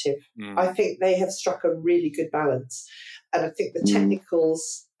repetitive. I think they have struck a really good balance. And I think the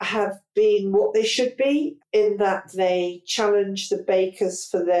technicals have been what they should be, in that they challenge the bakers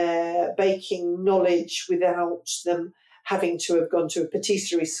for their baking knowledge without them having to have gone to a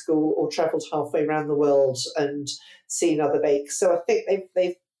patisserie school or travelled halfway around the world and seen other bakes. So I think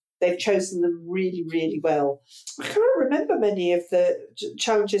they've chosen them really, really well. I can't remember many of the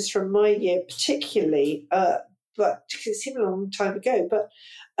challenges from my year particularly, but it seemed a long time ago. But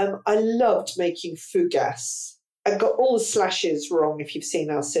I loved making fougasse. I got all the slashes wrong if you've seen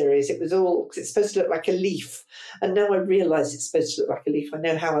our series. It was all, because it's supposed to look like a leaf. And now I realise it's supposed to look like a leaf. I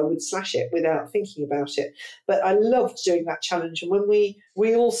know how I would slash it without thinking about it. But I loved doing that challenge. And when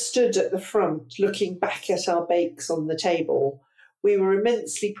we all stood at the front looking back at our bakes on the table, we were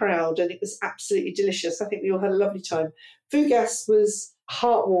immensely proud and it was absolutely delicious. I think we all had a lovely time. Fougasse was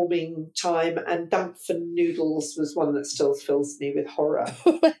heartwarming time, and Dampfen noodles was one that still fills me with horror.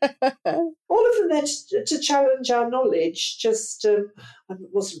 All of them there to challenge our knowledge, just I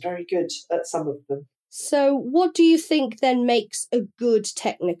wasn't very good at some of them. So what do you think then makes a good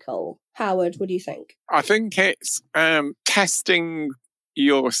technical? Howard, what do you think? I think it's testing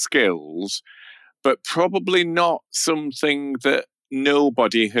your skills, but probably not something that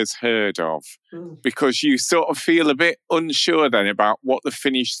nobody has heard of, because you sort of feel a bit unsure then about what the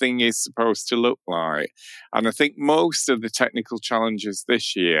finished thing is supposed to look like. And I think most of the technical challenges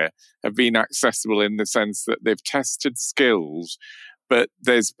this year have been accessible in the sense that they've tested skills, but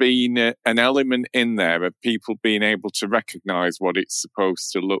there's been an element in there of people being able to recognise what it's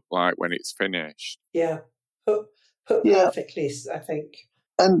supposed to look like when it's finished. Yeah, put perfectly, I think.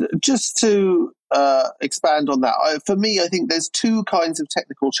 And just to expand on that, for me, I think there's two kinds of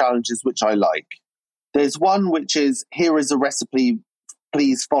technical challenges which I like. There's one which is, here is a recipe,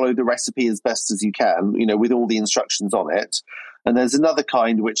 please follow the recipe as best as you can, with all the instructions on it. And there's another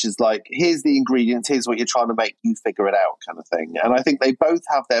kind which is like, here's the ingredients, here's what you're trying to make, you figure it out kind of thing. And I think they both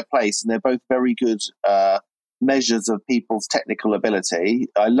have their place, and they're both very good measures of people's technical ability.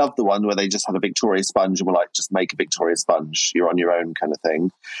 I love the one where they just had a Victoria sponge and were like, just make a Victoria sponge, you're on your own kind of thing.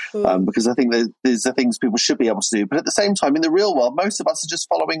 Because I think there's the things people should be able to do. But at the same time, in the real world, most of us are just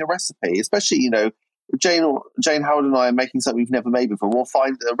following a recipe, especially, Jane, Howard and I are making something we've never made before. We'll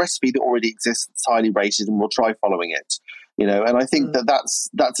find a recipe that already exists that's highly rated and we'll try following it. And I think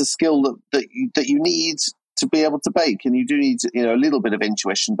that's a skill that you need to be able to bake, and you do need a little bit of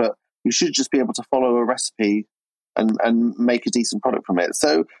intuition, but You should just be able to follow a recipe and make a decent product from it.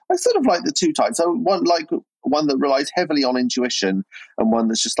 So I sort of like the two types. So one that relies heavily on intuition, and one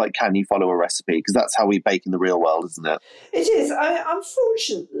that's just like, can you follow a recipe? Because that's how we bake in the real world, isn't it? It is.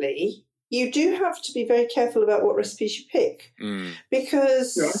 Unfortunately, you do have to be very careful about what recipes you pick,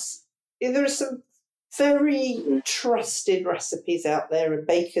 because there are some very trusted recipes out there and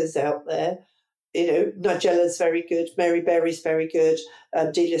bakers out there. Nigella's very good, Mary Berry's very good,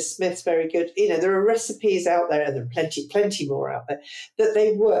 Delia Smith's very good. There are recipes out there, and there are plenty more out there, that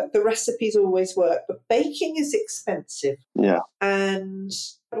they work. The recipes always work, but baking is expensive. Yeah. And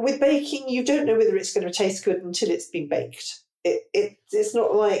with baking, you don't know whether it's going to taste good until it's been baked. It's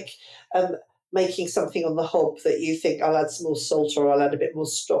not like making something on the hob that you think, I'll add some more salt, or I'll add a bit more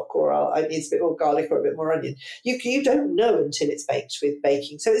stock, or I need a bit more garlic or a bit more onion. You don't know until it's baked with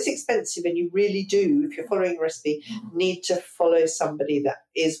baking. So it's expensive, and you really do, if you're following a recipe, need to follow somebody that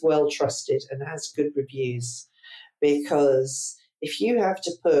is well trusted and has good reviews. Because if you have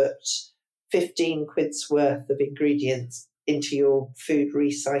to put 15 quid's worth of ingredients into your food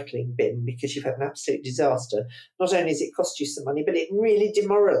recycling bin because you've had an absolute disaster, not only does it cost you some money, but it really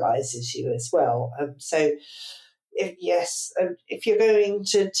demoralises you as well. So, if you're going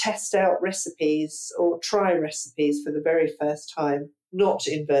to test out recipes or try recipes for the very first time, not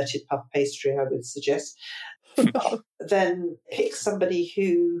inverted puff pastry, I would suggest, then pick somebody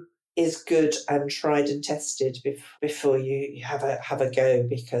who is good and tried and tested before you have a go,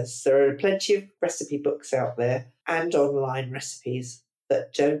 because there are plenty of recipe books out there and online recipes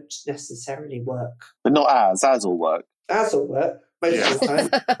that don't necessarily work. But not as will work. As will work most of the time.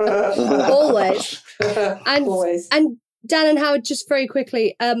 Always. Always. And Dan and Howard, just very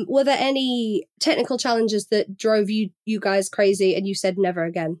quickly, were there any technical challenges that drove you guys crazy and you said never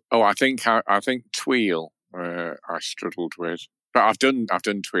again? Oh, I think Tweel I struggled with. But I've done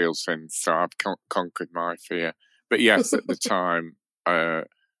Tweel since, so I've conquered my fear. But yes, at the time, I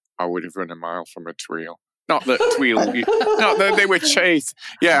would have run a mile from a Tweel. Not that not that they were chasing.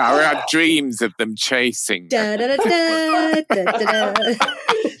 Yeah, I had dreams of them chasing. Da, da, da, da, da, da.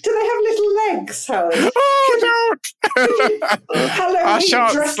 Do they have little legs, Howard? Oh, no! I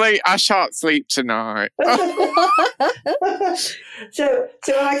shan't sleep tonight. So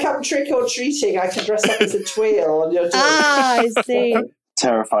when I come trick or treating, I can dress up as a Tweel on your door. I see.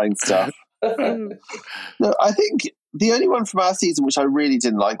 Terrifying stuff. No, I think the only one from our season which I really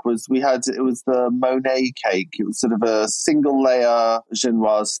didn't like was the Monet cake. It was sort of a single layer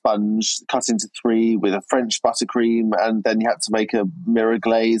genoise sponge cut into 3 with a French buttercream, and then you had to make a mirror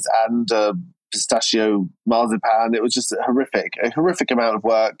glaze and a pistachio marzipan. It was just a horrific amount of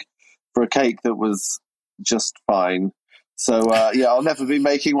work for a cake that was just fine. So, I'll never be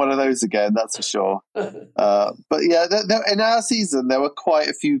making one of those again, that's for sure. But yeah, in our season, there were quite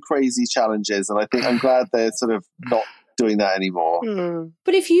a few crazy challenges, and I think I'm glad they're sort of not doing that anymore.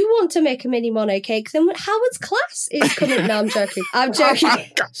 But if you want to make a mini Monet cake, then Howard's class is coming. No, I'm joking.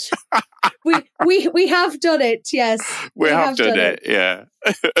 We have done it, yes. We have done it, yeah.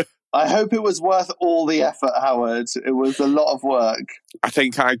 I hope it was worth all the effort, Howard. It was a lot of work. I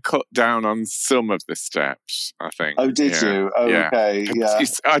think I cut down on some of the steps, I think. Oh, did you? Oh, yeah. Okay, yeah.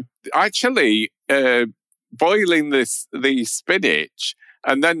 Actually, boiling the spinach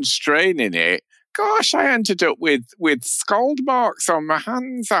and then straining it, gosh, I ended up with scald marks on my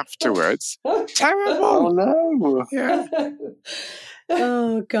hands afterwards. Terrible. Oh, no. Yeah.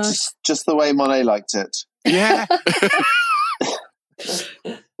 Oh, gosh. Just the way Monet liked it. Yeah.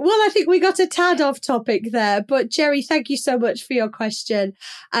 Well, I think we got a tad off topic there, but Jerry, thank you so much for your question.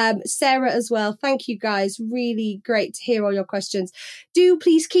 Sarah as well. Thank you guys. Really great to hear all your questions. Do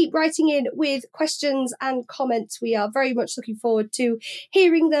please keep writing in with questions and comments. We are very much looking forward to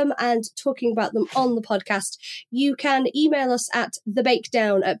hearing them and talking about them on the podcast. You can email us at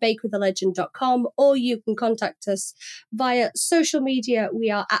thebakdown@bakewithalegend.com, or you can contact us via social media.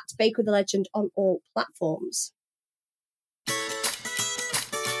 We are at Bake with a Legend on all platforms.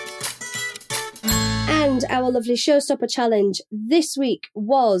 And our lovely showstopper challenge this week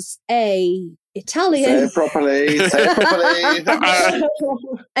was Italian. Say it properly.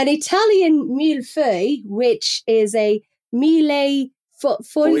 An Italian millefeuille, which is a mille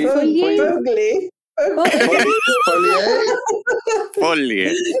foglie.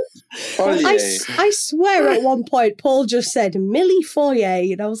 I swear at one point Paul just said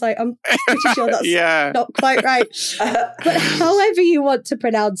millifoyer, and I was like, I'm pretty sure that's not quite right. But however you want to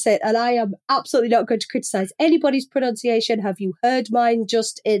pronounce it, and I am absolutely not going to criticise anybody's pronunciation. Have you heard mine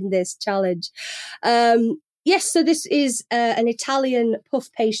just in this challenge? Yes, so this is an Italian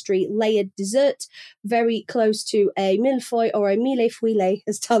puff pastry layered dessert, very close to a millefeuille or a millefeuille,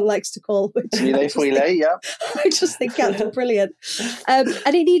 as Tan likes to call it. Millefeuille, yeah. I just think that's brilliant. And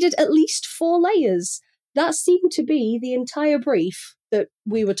it needed at least 4 layers. That seemed to be the entire brief that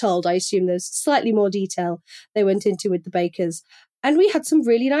we were told. I assume there's slightly more detail they went into with the bakers. And we had some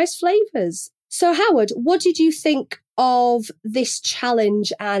really nice flavours. So, Howard, what did you think of this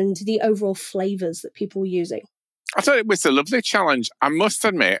challenge and the overall flavours that people were using? I thought it was a lovely challenge. I must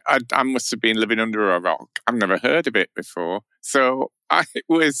admit, I must have been living under a rock. I've never heard of it before. So it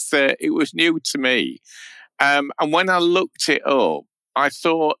was new to me. And when I looked it up, I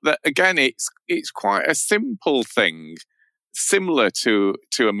thought that, again, it's quite a simple thing, similar to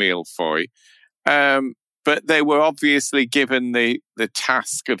a millefeuille. But they were obviously given the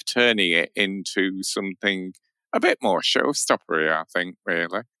task of turning it into something a bit more showstoppery, I think,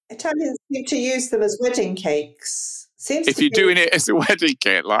 really. Italians seem to use them as wedding cakes. If you're doing it as a wedding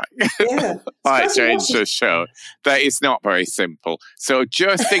cake, like James just showed, that is not very simple. So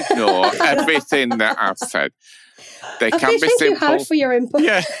just ignore everything that I've said. They can be simple. Thank you, Howard, for your input.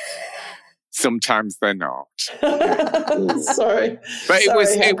 Yeah. Sometimes they're not. Sorry. But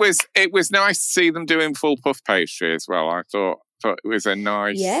it was nice to see them doing full puff pastry as well. I thought it was a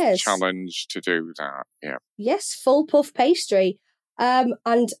nice challenge to do that. Yeah. Yes, full puff pastry.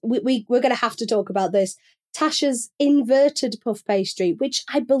 And we're going to have to talk about this. Tasha's inverted puff pastry, which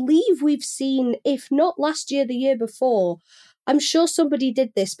I believe we've seen, if not last year, the year before. I'm sure somebody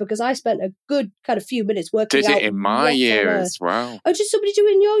did this because I spent a good kind of few minutes working out. Did it in my year as well. Oh, did somebody do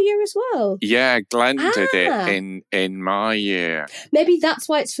it in your year as well? Yeah, Glenn did it in my year. Maybe that's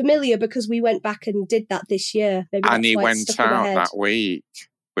why it's familiar, because we went back and did that this year. Maybe and he went out that week,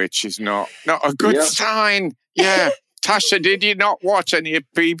 which is not a good sign. Yeah. Tasha, did you not watch any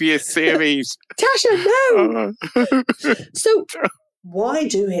previous series? Tasha, no! So, why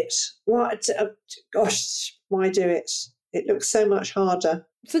do it? Why do it? It looks so much harder.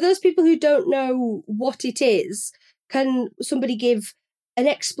 For those people who don't know what it is, can somebody give an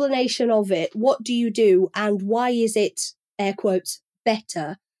explanation of it? What do you do, and why is it, air quotes,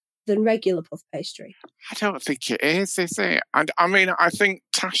 better than regular puff pastry? I don't think it is it? And I mean, I think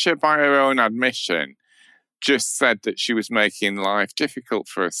Tasha, by her own admission, just said that she was making life difficult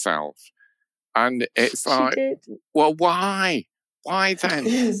for herself. And it's like, well, why? Why then?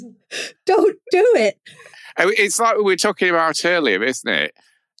 Don't do it. It's like we were talking about earlier, isn't it?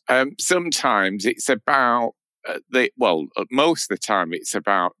 Sometimes it's about most of the time it's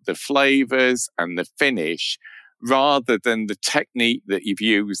about the flavours and the finish rather than the technique that you've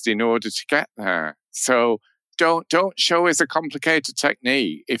used in order to get there. So don't show us a complicated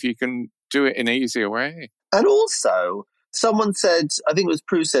technique if you can do it in an easier way. And also, someone said, I think it was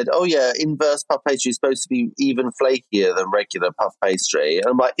Prue said, oh yeah, inverse puff pastry is supposed to be even flakier than regular puff pastry. And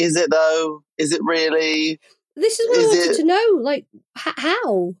I'm like, is it though? Is it really? This is what I wanted to know. Like,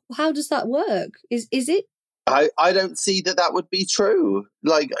 how? How does that work? Is it? I don't see that would be true.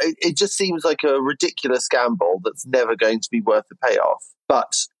 Like, it just seems like a ridiculous gamble that's never going to be worth the payoff.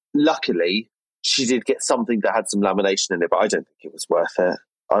 But luckily, she did get something that had some lamination in it, but I don't think it was worth it.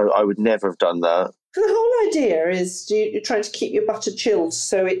 I would never have done that. The whole idea is you're trying to keep your butter chilled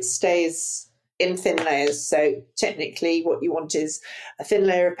so it stays in thin layers. So technically what you want is a thin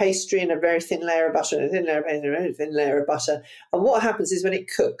layer of pastry and a very thin layer of butter, and a thin layer of pastry and a very thin layer of butter. And what happens is when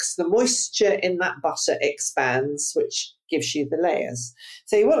it cooks, the moisture in that butter expands, which gives you the layers.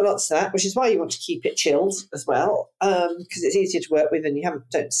 So you want lots of that, which is why you want to keep it chilled as well, because it's easier to work with and you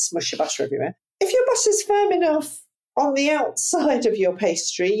don't smush your butter everywhere. If your butter's firm enough on the outside of your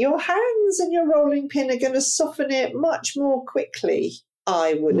pastry, your hands and your rolling pin are going to soften it much more quickly,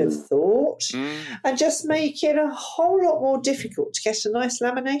 I would have thought, and just make it a whole lot more difficult to get a nice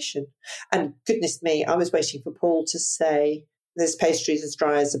lamination. And goodness me, I was waiting for Paul to say this pastry's as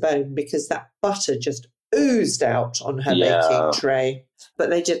dry as a bone, because that butter just oozed out on her baking tray. But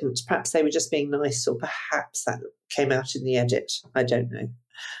they didn't. Perhaps they were just being nice, or perhaps that came out in the edit. I don't know.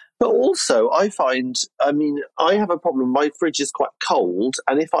 But also, I find, I have a problem. My fridge is quite cold,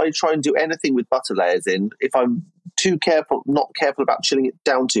 and if I try and do anything with butter layers in, if I'm not careful about chilling it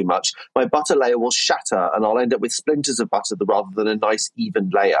down too much, my butter layer will shatter, and I'll end up with splinters of butter rather than a nice even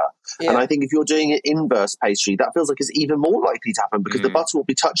layer. Yeah. And I think if you're doing it inverse pastry, that feels like it's even more likely to happen, because the butter will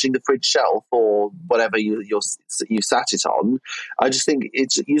be touching the fridge shelf or whatever you sat it on. I just think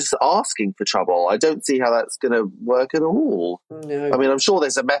you're just asking for trouble. I don't see how that's going to work at all. No. I mean, I'm sure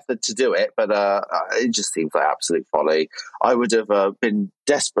there's a method to do it, but it just seems like absolute folly. I would have been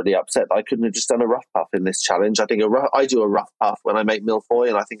desperately upset that I couldn't have just done a rough puff in this challenge. I think I do a rough puff when I make milfoil,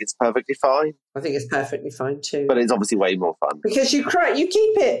 and I think it's perfectly fine. I think it's perfectly fine too. But it's obviously way more fun. Because you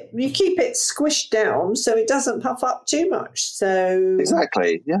keep it squished down so it doesn't puff up too much. So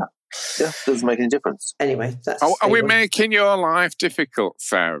exactly, yeah. Yeah, doesn't make any difference. Anyway, that's. Are we making your life difficult,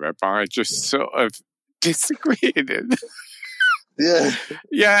 Sarah, by just sort of disagreeing?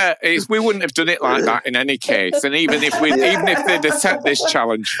 Yeah, we wouldn't have done it like that in any case. And even if they'd have set this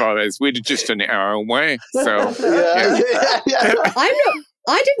challenge for us, we'd have just done it our own way. So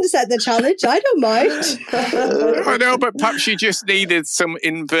I didn't set the challenge. I don't mind. I know, but perhaps you just needed some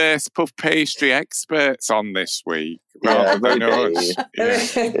inverse puff pastry experts on this week. Yeah, Well,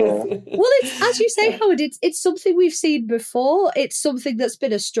 it's, as you say, Howard, it's something we've seen before. It's something that's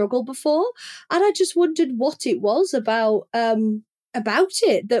been a struggle before, and I just wondered what it was about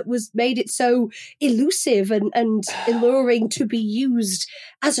it that made it so elusive and alluring to be used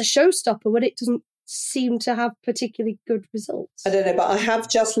as a showstopper when it doesn't seem to have particularly good results. I don't know, but I have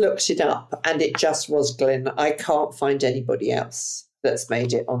just looked it up, and it just was Glyn. I can't find anybody else that's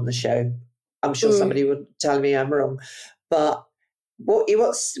made it on the show. I'm sure somebody would tell me I'm wrong, but what year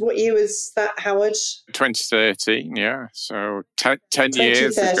was that, Howard? 2013, yeah. So 10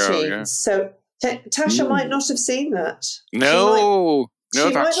 years ago. Yeah. So Tasha might not have seen that. No, she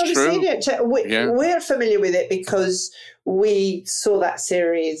might that's not true. have seen it. We're familiar with it because we saw that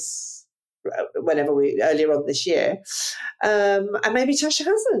series earlier on this year, and maybe Tasha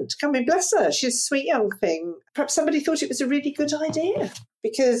hasn't. Come in, bless her. She's a sweet young thing. Perhaps somebody thought it was a really good idea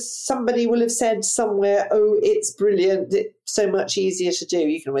because somebody will have said somewhere, "Oh, it's brilliant! It's so much easier to do."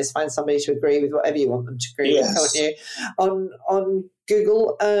 You can always find somebody to agree with whatever you want them to agree with, can't you? On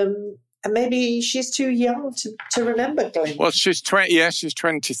Google. And maybe she's too young to remember Glenn. Well, she's 20. Yeah, she's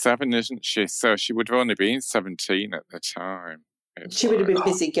 27, isn't she? So she would have only been 17 at the time. She would have been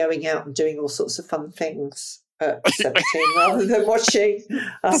busy going out and doing all sorts of fun things at 17 rather than watching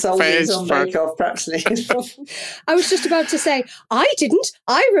us oldies on Bake Off, perhaps. I was just about to say, I didn't.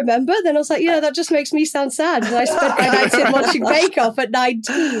 I remember. Then I was like, that just makes me sound sad. And I spent my nights in watching Bake Off at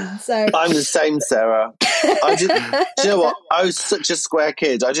 19. So I'm the same, Sarah. Do you know what? I was such a square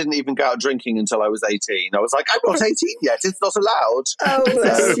kid. I didn't even go out drinking until I was 18. I was like, I'm not 18 yet. It's not allowed. Oh,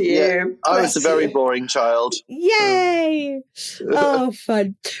 bless you. Yeah, I was a very boring child. Yay! Oh,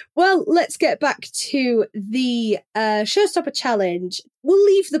 fun. Well, let's get back to the Showstopper Challenge. We'll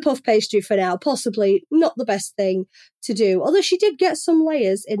leave the puff pastry for now. Possibly not the best thing to do. Although she did get some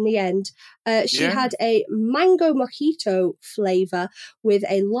layers in the end. She had a mango mojito flavour with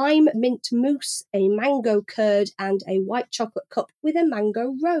a lime mint mousse, a mango curd, and a white chocolate cup with a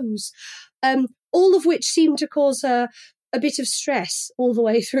mango rose. All of which seemed to cause her a bit of stress all the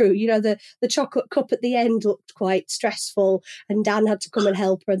way through. The chocolate cup at the end looked quite stressful, and Dan had to come and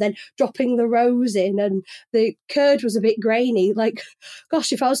help her, and then dropping the rose in, and the curd was a bit grainy. Like,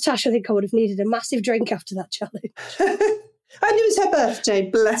 gosh, if I was Tash, I think I would have needed a massive drink after that challenge. And it was her birthday,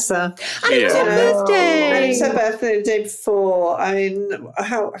 bless her. And it was her birthday. And it was her birthday the day before. I mean,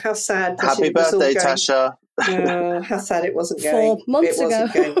 how sad. Happy birthday, Tasha. How sad it wasn't going. 4 months ago. It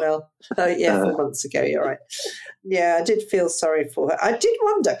wasn't going well. 4 months ago, you're right. Yeah, I did feel sorry for her. I did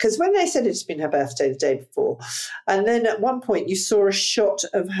wonder, because when they said it's been her birthday the day before, and then at one point you saw a shot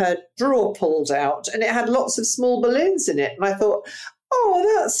of her drawer pulled out, and it had lots of small balloons in it. And I thought,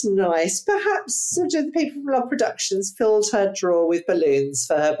 oh, that's nice. Perhaps sort of the people from Love Productions filled her drawer with balloons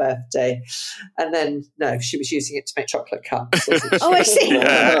for her birthday. And then, no, she was using it to make chocolate cups. Oh, I see.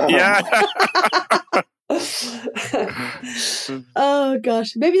 Yeah. Oh,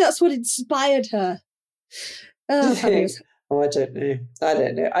 gosh. Maybe that's what inspired her. Oh, fabulous. Oh, I don't know.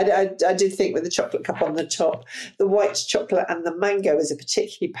 I did think with the chocolate cup on the top, the white chocolate and the mango is a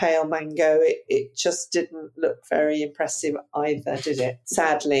particularly pale mango. It just didn't look very impressive either, did it?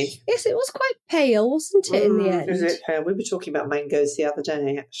 Sadly. Yes, it was quite pale, wasn't it, in the end? It was a bit pale. We were talking about mangoes the other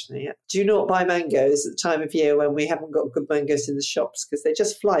day, actually. Do not buy mangoes at the time of year when we haven't got good mangoes in the shops, because they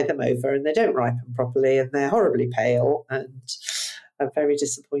just fly them over and they don't ripen properly and they're horribly pale and very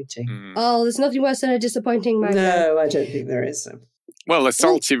disappointing. Oh, there's nothing worse than a disappointing mango. No, I don't think there is. Well, the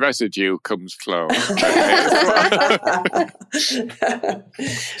salty residue comes close. The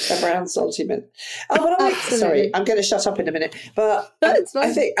brown salty mint. Oh, but sorry, I'm going to shut up in a minute. But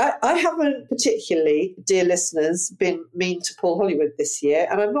I think I haven't particularly, dear listeners, been mean to Paul Hollywood this year,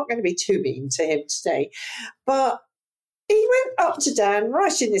 and I'm not going to be too mean to him today. But he went up to Dan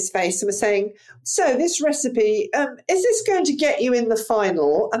right in his face and was saying, so this recipe, is this going to get you in the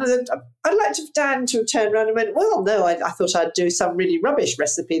final? And I'd like Dan to have turned around and went, well, no, I thought I'd do some really rubbish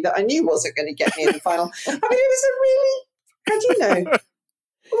recipe that I knew wasn't going to get me in the final. I mean, it was a really, how do you know?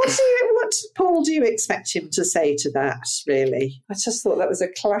 What, Paul, do you expect him to say to that, really? I just thought that was a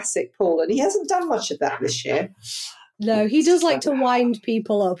classic Paul, and he hasn't done much of that this year. No, he does like to wind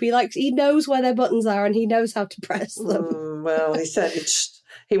people up. He knows where their buttons are and he knows how to press them. Well, he certainly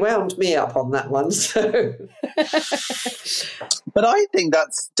he wound me up on that one. So, but I think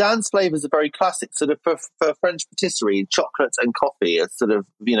Dan's flavours are very classic. Sort of for French patisserie, chocolate and coffee are sort of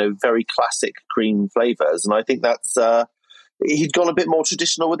very classic cream flavours, and I think that's he'd gone a bit more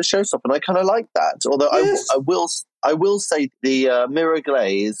traditional with the showstopper, and I kind of like that. Although yes. I will say the mirror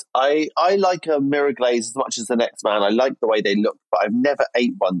glaze. I like a mirror glaze as much as the next man. I like the way they look, but I've never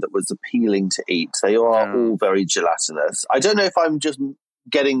ate one that was appealing to eat. They are all very gelatinous. I don't know if I'm just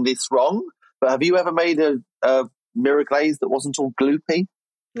getting this wrong, but have you ever made a mirror glaze that wasn't all gloopy?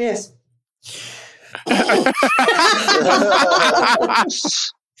 Yes.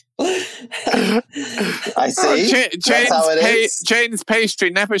 I see. Jane's pastry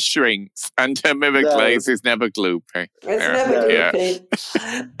never shrinks, and her mirror glaze is never gloopy. It's never gloopy.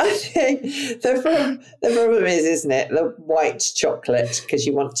 I think the problem is, isn't it, the white chocolate, because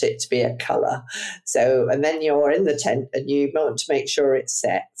you want it to be a colour. So, and then you're in the tent and you want to make sure it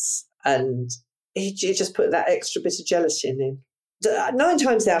sets, and you just put that extra bit of gelatin in. 9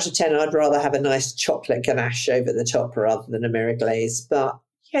 times out of 10, I'd rather have a nice chocolate ganache over the top rather than a mirror glaze, but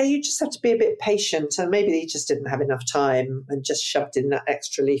yeah, you just have to be a bit patient, and maybe he just didn't have enough time and just shoved in that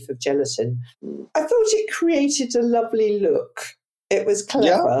extra leaf of gelatin. I thought it created a lovely look. It was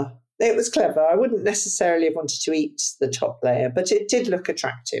clever. Yeah. It was clever. I wouldn't necessarily have wanted to eat the top layer, but it did look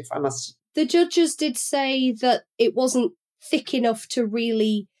attractive, I must. The judges did say that it wasn't thick enough to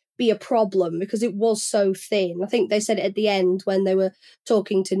really be a problem because it was so thin. I think they said it at the end when they were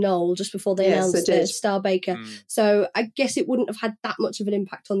talking to Noel just before they announced the Star Baker. So I guess it wouldn't have had that much of an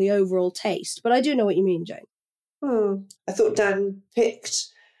impact on the overall taste. But I do know what you mean, Jane. I thought Dan picked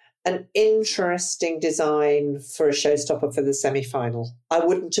an interesting design for a showstopper for the semi-final. I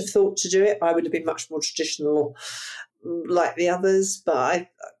wouldn't have thought to do it. I would have been much more traditional like the others, but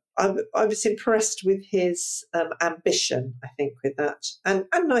I was impressed with his ambition, I think, with that. And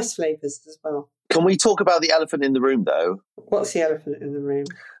nice flavours as well. Can we talk about the elephant in the room, though? What's the elephant in the room?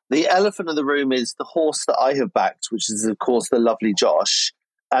 The elephant in the room is the horse that I have backed, which is, of course, the lovely Josh.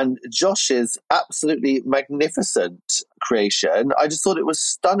 And Josh's absolutely magnificent creation. I just thought it was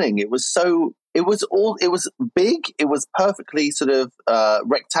stunning. It was big. It was perfectly sort of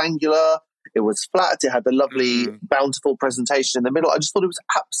rectangular. It was flat. It had the lovely, bountiful presentation in the middle. I just thought it was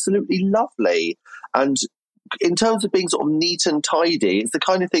absolutely lovely. And in terms of being sort of neat and tidy, it's the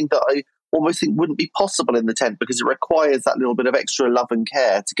kind of thing that I almost think wouldn't be possible in the tent because it requires that little bit of extra love and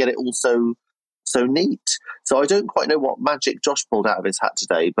care to get it all so neat. So I don't quite know what magic Josh pulled out of his hat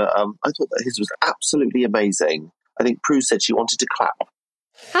today, but I thought that his was absolutely amazing. I think Prue said she wanted to clap.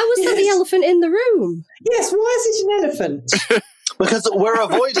 How was that the elephant in the room? Yes, why is it an elephant? Because we're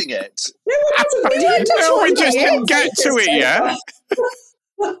avoiding it. We just didn't get to it yet.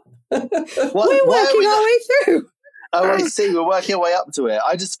 We're working our way through. Oh, I see. We're working our way up to it.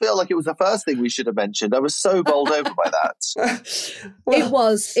 I just feel like it was the first thing we should have mentioned. I was so bowled over by that. It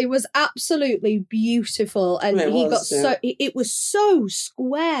was absolutely beautiful, and it was so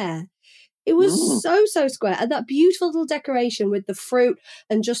square. It was so square, and that beautiful little decoration with the fruit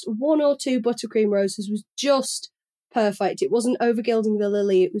and just 1 or 2 buttercream roses was just perfect. It wasn't over gilding the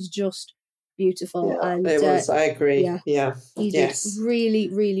lily; it was just beautiful. Yeah, and it was. I agree. Yeah, you did really,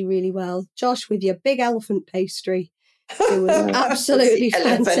 really, really well, Josh, with your big elephant pastry. It was absolutely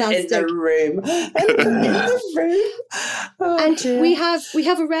fantastic. Elephant in the room. Elephant in the room. Oh, and dear. we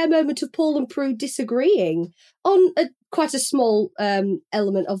have a rare moment of Paul and Prue disagreeing on quite a small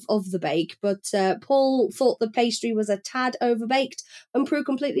element of the bake, but Paul thought the pastry was a tad overbaked and Prue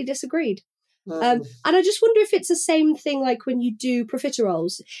completely disagreed. And I just wonder if it's the same thing like when you do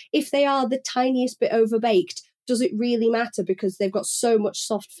profiteroles. If they are the tiniest bit overbaked, does it really matter because they've got so much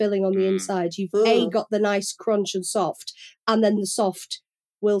soft filling on the inside? You've got the nice crunch and soft, and then the soft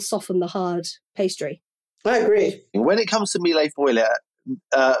will soften the hard pastry. I agree. When it comes to millefeuille,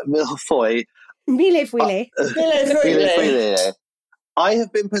 I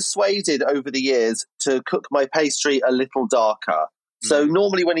have been persuaded over the years to cook my pastry a little darker. So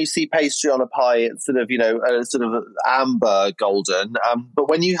normally when you see pastry on a pie, it's sort of amber golden. But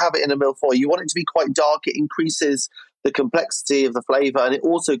when you have it in a millefeuille, you want it to be quite dark. It increases the complexity of the flavour, and it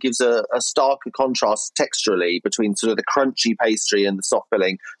also gives a starker contrast texturally between sort of the crunchy pastry and the soft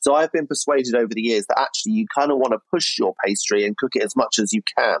filling. So I've been persuaded over the years that actually you kind of want to push your pastry and cook it as much as you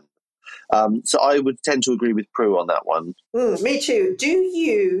can. So I would tend to agree with Prue on that one. Me too. Do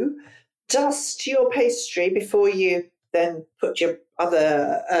you dust your pastry before you then put your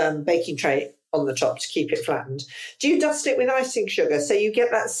other baking tray on the top to keep it flattened. Do you dust it with icing sugar so you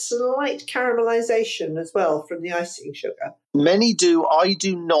get that slight caramelization as well from the icing sugar? Many do. I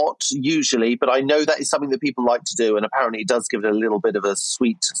do not usually, but I know that is something that people like to do, and apparently it does give it a little bit of a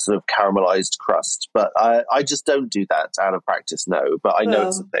sweet sort of caramelized crust. But I just don't do that out of practice, no. But I know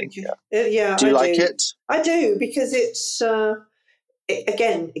it's a thing. Yeah. Do you like it? I do, because it's...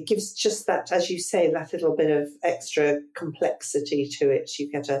 it gives just that, as you say, that little bit of extra complexity to it. You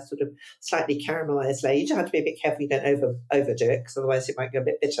get a sort of slightly caramelised layer. You don't have to be a bit careful you don't overdo it, because otherwise it might go a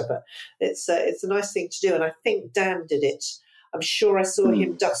bit bitter. But it's a nice thing to do, and I think Dan did it. I'm sure I saw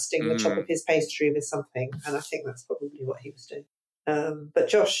him dusting the top of his pastry with something, and I think that's probably what he was doing. But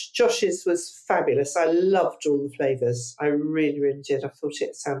Josh's was fabulous. I loved all the flavours. I really, really did. I thought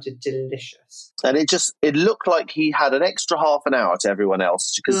it sounded delicious. And it looked like he had an extra half an hour to everyone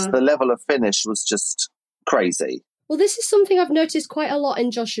else, because the level of finish was just crazy. Well, this is something I've noticed quite a lot in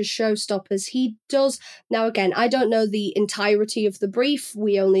Josh's showstoppers. He does, now again, I don't know the entirety of the brief.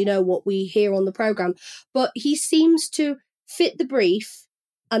 We only know what we hear on the programme. But he seems to fit the brief,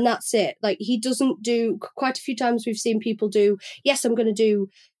 and that's it. Like, he doesn't do, quite a few times we've seen people do, yes, I'm going to do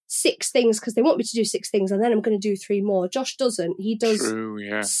 6 things because they want me to do 6 things, and then I'm going to do 3 more. Josh doesn't. He does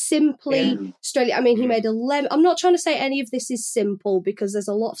simply, straight. I mean, he made a lemon. I'm not trying to say any of this is simple, because there's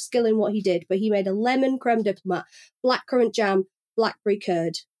a lot of skill in what he did, but he made a lemon creme diplomat, blackcurrant jam, blackberry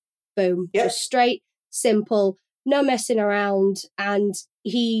curd. Boom. Yep. Just straight, simple, no messing around. And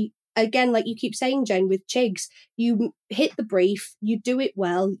he, again, like you keep saying, Jane, with Chigs, you hit the brief, you do it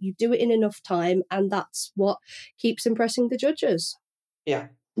well, you do it in enough time, and that's what keeps impressing the judges. Yeah.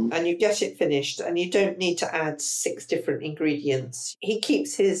 And you get it finished, and you don't need to add 6 different ingredients. He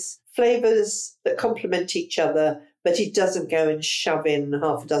keeps his flavours that complement each other, but he doesn't go and shove in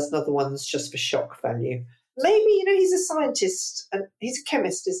half a dozen other ones just for shock value. Maybe, he's a scientist, and he's a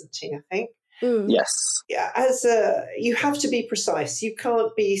chemist, isn't he, I think? Yes. Yeah, you have to be precise. You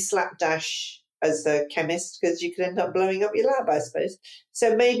can't be slapdash as a chemist, because you could end up blowing up your lab, I suppose.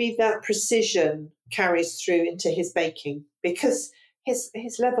 So maybe that precision carries through into his baking, because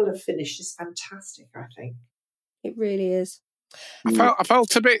his level of finish is fantastic, I think. It really is. I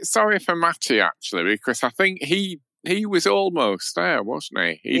felt a bit sorry for Matty, actually, because I think he was almost there,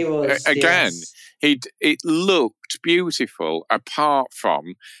 wasn't he? He was, again, yes. It looked beautiful, apart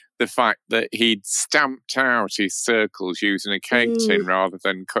from the fact that he'd stamped out his circles using a cake tin rather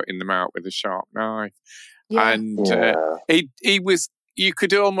than cutting them out with a sharp knife. Yeah. And he was, you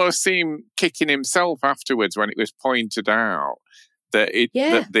could almost see him kicking himself afterwards when it was pointed out that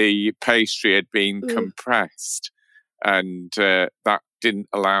the pastry had been compressed, and that didn't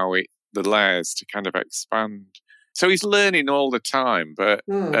allow the layers to kind of expand. So he's learning all the time, but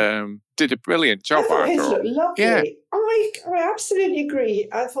did a brilliant job. I thought his looked lovely. Yeah. I absolutely agree.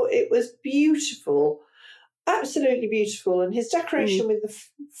 I thought it was beautiful, absolutely beautiful, and his decoration with the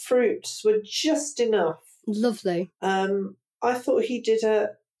fruits were just enough. Lovely. I thought he did a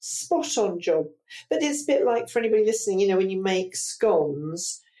spot-on job. But it's a bit like, for anybody listening, when you make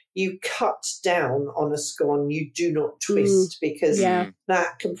scones, you cut down on a scone, you do not twist, because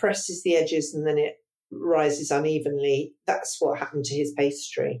that compresses the edges and then it rises unevenly. That's what happened to his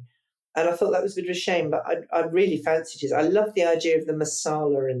pastry. And I thought that was a bit of a shame, but I really fancied it. I love the idea of the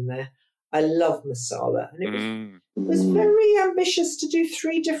masala in there. I love masala. And it was very ambitious to do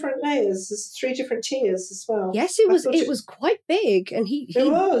 3 different layers. There's 3 different tiers as well. Yes, it was quite big, and he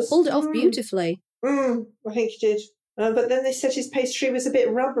pulled it off beautifully. I think he did. But then they said his pastry was a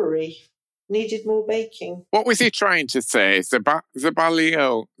bit rubbery, needed more baking. What was he trying to say?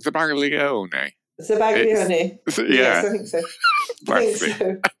 Zabaglione? Zabaglione. Yes, I think so.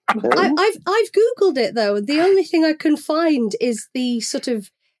 I've Googled it, though. The only thing I can find is the sort of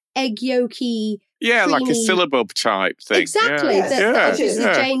egg yolky, creamy, like a syllabub type thing. Exactly. Obviously,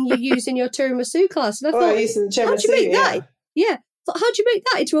 Jane, you use in your tiramisu class. And I thought, how'd you make that? Yeah. How'd you make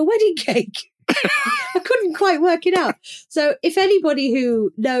that into a wedding cake? I couldn't quite work it out. So if anybody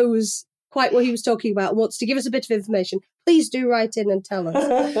who knows quite what he was talking about wants to give us a bit of information, please do write in and tell us.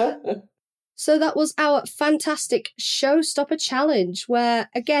 So that was our fantastic showstopper challenge, where,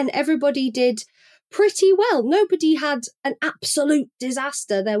 again, everybody did pretty well. Nobody had an absolute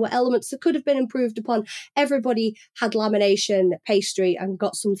disaster. There were elements that could have been improved upon. Everybody had lamination, pastry, and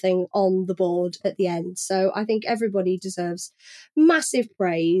got something on the board at the end. So I think everybody deserves massive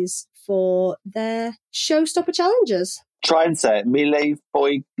praise for their showstopper challenges. Try and say it. Mille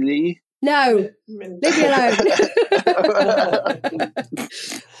Foigli. No, leave me alone.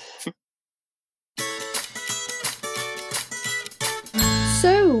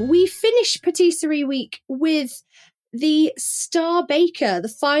 So we finish Patisserie Week with the Star Baker, the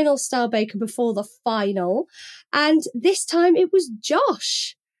final Star Baker before the final. And this time it was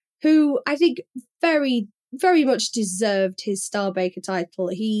Josh, who I think very, very much deserved his Star Baker title.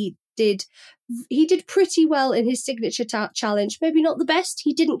 He did pretty well in his signature challenge. Maybe not the best.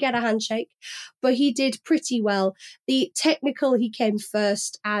 He didn't get a handshake, but he did pretty well. The technical, he came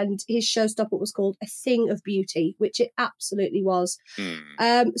first, and his showstopper was called A Thing of Beauty, which it absolutely was.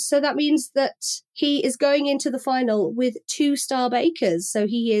 So that means that he is going into the final with 2 Star Bakers. So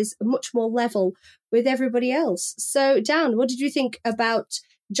he is much more level with everybody else. So Dan, what did you think about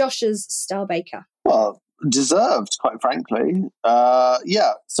Josh's Star Baker? Well, deserved, quite frankly.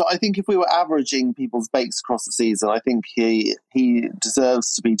 So I think if we were averaging people's bakes across the season, I think he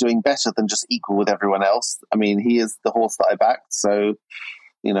deserves to be doing better than just equal with everyone else. I mean, he is the horse that I backed, so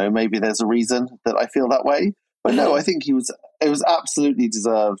maybe there's a reason that I feel that way. But no, I think it was absolutely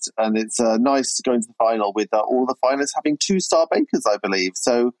deserved, and it's nice to go into the final with all the finalists having 2 Star Bakers, I believe.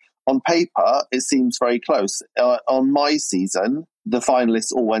 So on paper, it seems very close. On my season, the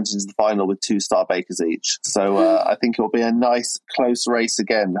finalists all went into the final with 2 Star Bakers each. So I think it'll be a nice, close race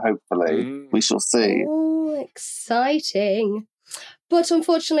again, hopefully. We shall see. Oh, exciting. But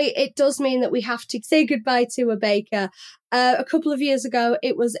unfortunately, it does mean that we have to say goodbye to a baker. A couple of years ago,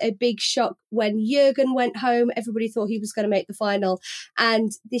 it was a big shock when Jürgen went home. Everybody thought he was going to make the final.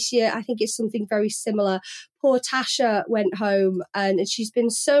 And this year, I think it's something very similar. Poor Tasha went home, and she's been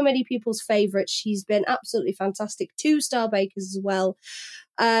so many people's favourite. She's been absolutely fantastic. 2 Star Bakers as well.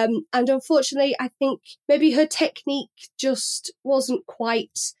 And unfortunately, I think maybe her technique just wasn't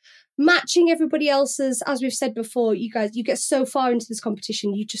quite matching everybody else's. As we've said before, you guys, you get so far into this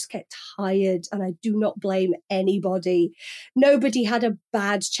competition, you just get tired, and I do not blame anybody. Nobody had a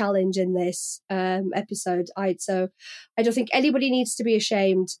bad challenge in this episode. So I don't think anybody needs to be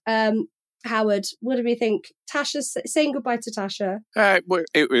ashamed. Howard, what do we think? Tasha, saying goodbye to Tasha. Well,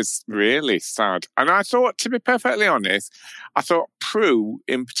 it was really sad. And I thought, to be perfectly honest, I thought Prue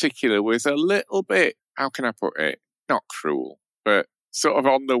in particular was a little bit, how can I put it? Not cruel, but sort of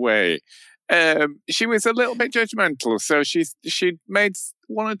on the way. She was a little bit judgmental. So she'd made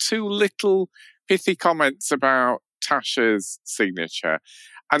 1 or 2 little pithy comments about Tasha's signature,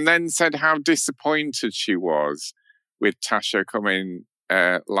 and then said how disappointed she was with Tasha coming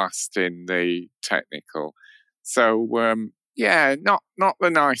last in the technical. So, not the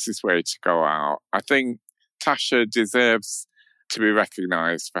nicest way to go out. I think Tasha deserves to be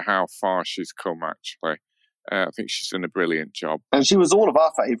recognised for how far she's come, actually. I think she's done a brilliant job. And she was all of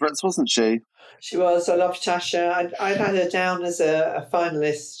our favourites, wasn't she? She was. I love Tasha. I'd had her down as a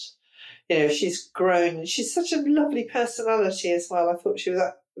finalist. She's grown. She's such a lovely personality as well. I thought she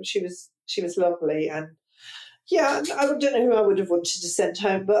was lovely. And yeah, I don't know who I would have wanted to send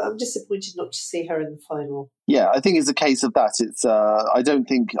home, but I'm disappointed not to see her in the final. Yeah, I think it's a case of that. It's I don't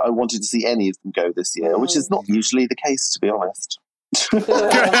think I wanted to see any of them go this year, which is not usually the case, to be honest.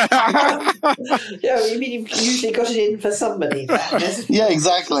 Yeah, you mean you've usually got it in for somebody? Yeah,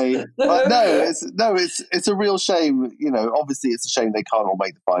 exactly. But it's a real shame. Obviously it's a shame they can't all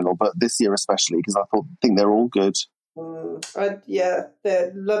make the final, but this year especially, because I think they're all good.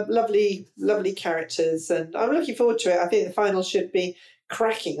 They're lovely, lovely characters, and I'm looking forward to it. I think the final should be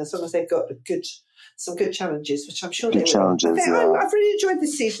cracking as long as they've got some good challenges, which I'm sure they will. I've really enjoyed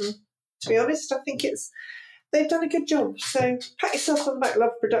this season, to be honest. I think they've done a good job. So pat yourself on the back,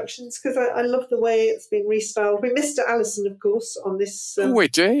 Love Productions, because I love the way it's been restyled. We missed Alison, of course, on this. We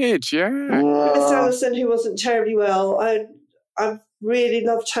did, yeah. We missed Alison, who wasn't terribly well. I really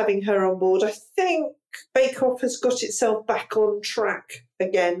loved having her on board. I think Bake Off has got itself back on track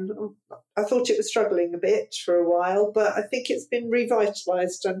again. I thought it was struggling a bit for a while, but I think it's been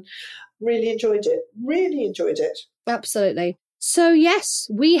revitalised and really enjoyed it. Really enjoyed it. Absolutely. So yes,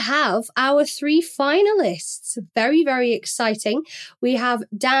 we have our 3 finalists. Very, very exciting. We have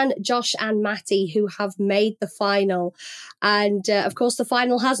Dan, Josh and Matty who have made the final. And of course, the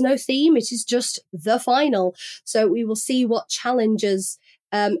final has no theme. It is just the final. So we will see what challenges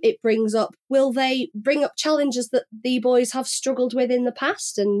it brings up. Will they bring up challenges that the boys have struggled with in the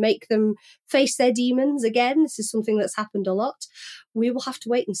past and make them face their demons again? This is something that's happened a lot. We will have to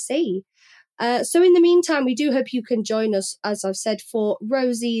wait and see. So in the meantime, we do hope you can join us, as I've said, for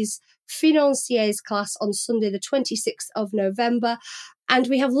Rosie's Financiers class on Sunday, the 26th of November. And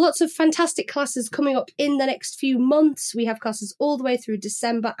we have lots of fantastic classes coming up in the next few months. We have classes all the way through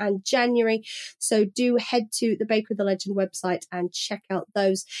December and January. So do head to the Bake with the Legend website and check out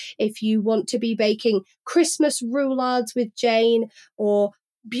those. If you want to be baking Christmas roulades with Jane, or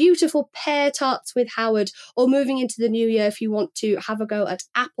beautiful pear tarts with Howard, or moving into the new year if you want to have a go at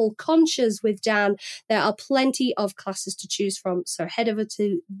apple conchas with Dan. There are plenty of classes to choose from, so head over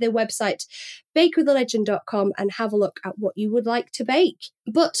to the website bakewithalegend.com and have a look at what you would like to bake.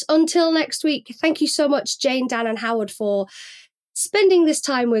 But until next week, thank you so much, Jane, Dan and Howard, for spending this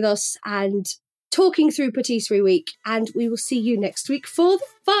time with us and talking through Patisserie Week, and we will see you next week for the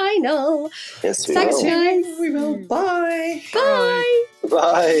final. Yes, we Thanks, will. guys. We will. Bye. Bye.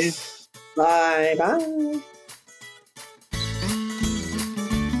 Bye. Bye. Bye.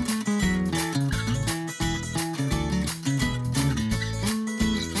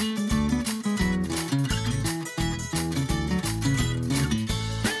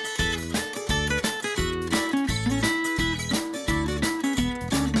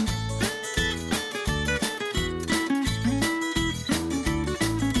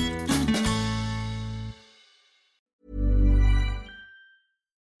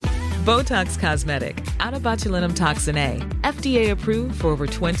 Botox Cosmetic, out of botulinum toxin A, FDA approved for over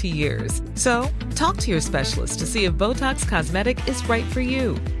 20 years. So, talk to your specialist to see if Botox Cosmetic is right for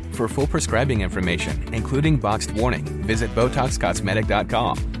you. For full prescribing information, including boxed warning, visit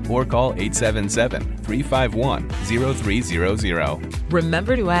BotoxCosmetic.com or call 877-351-0300.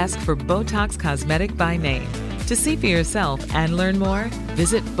 Remember to ask for Botox Cosmetic by name. To see for yourself and learn more,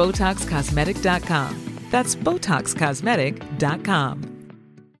 visit BotoxCosmetic.com. That's BotoxCosmetic.com.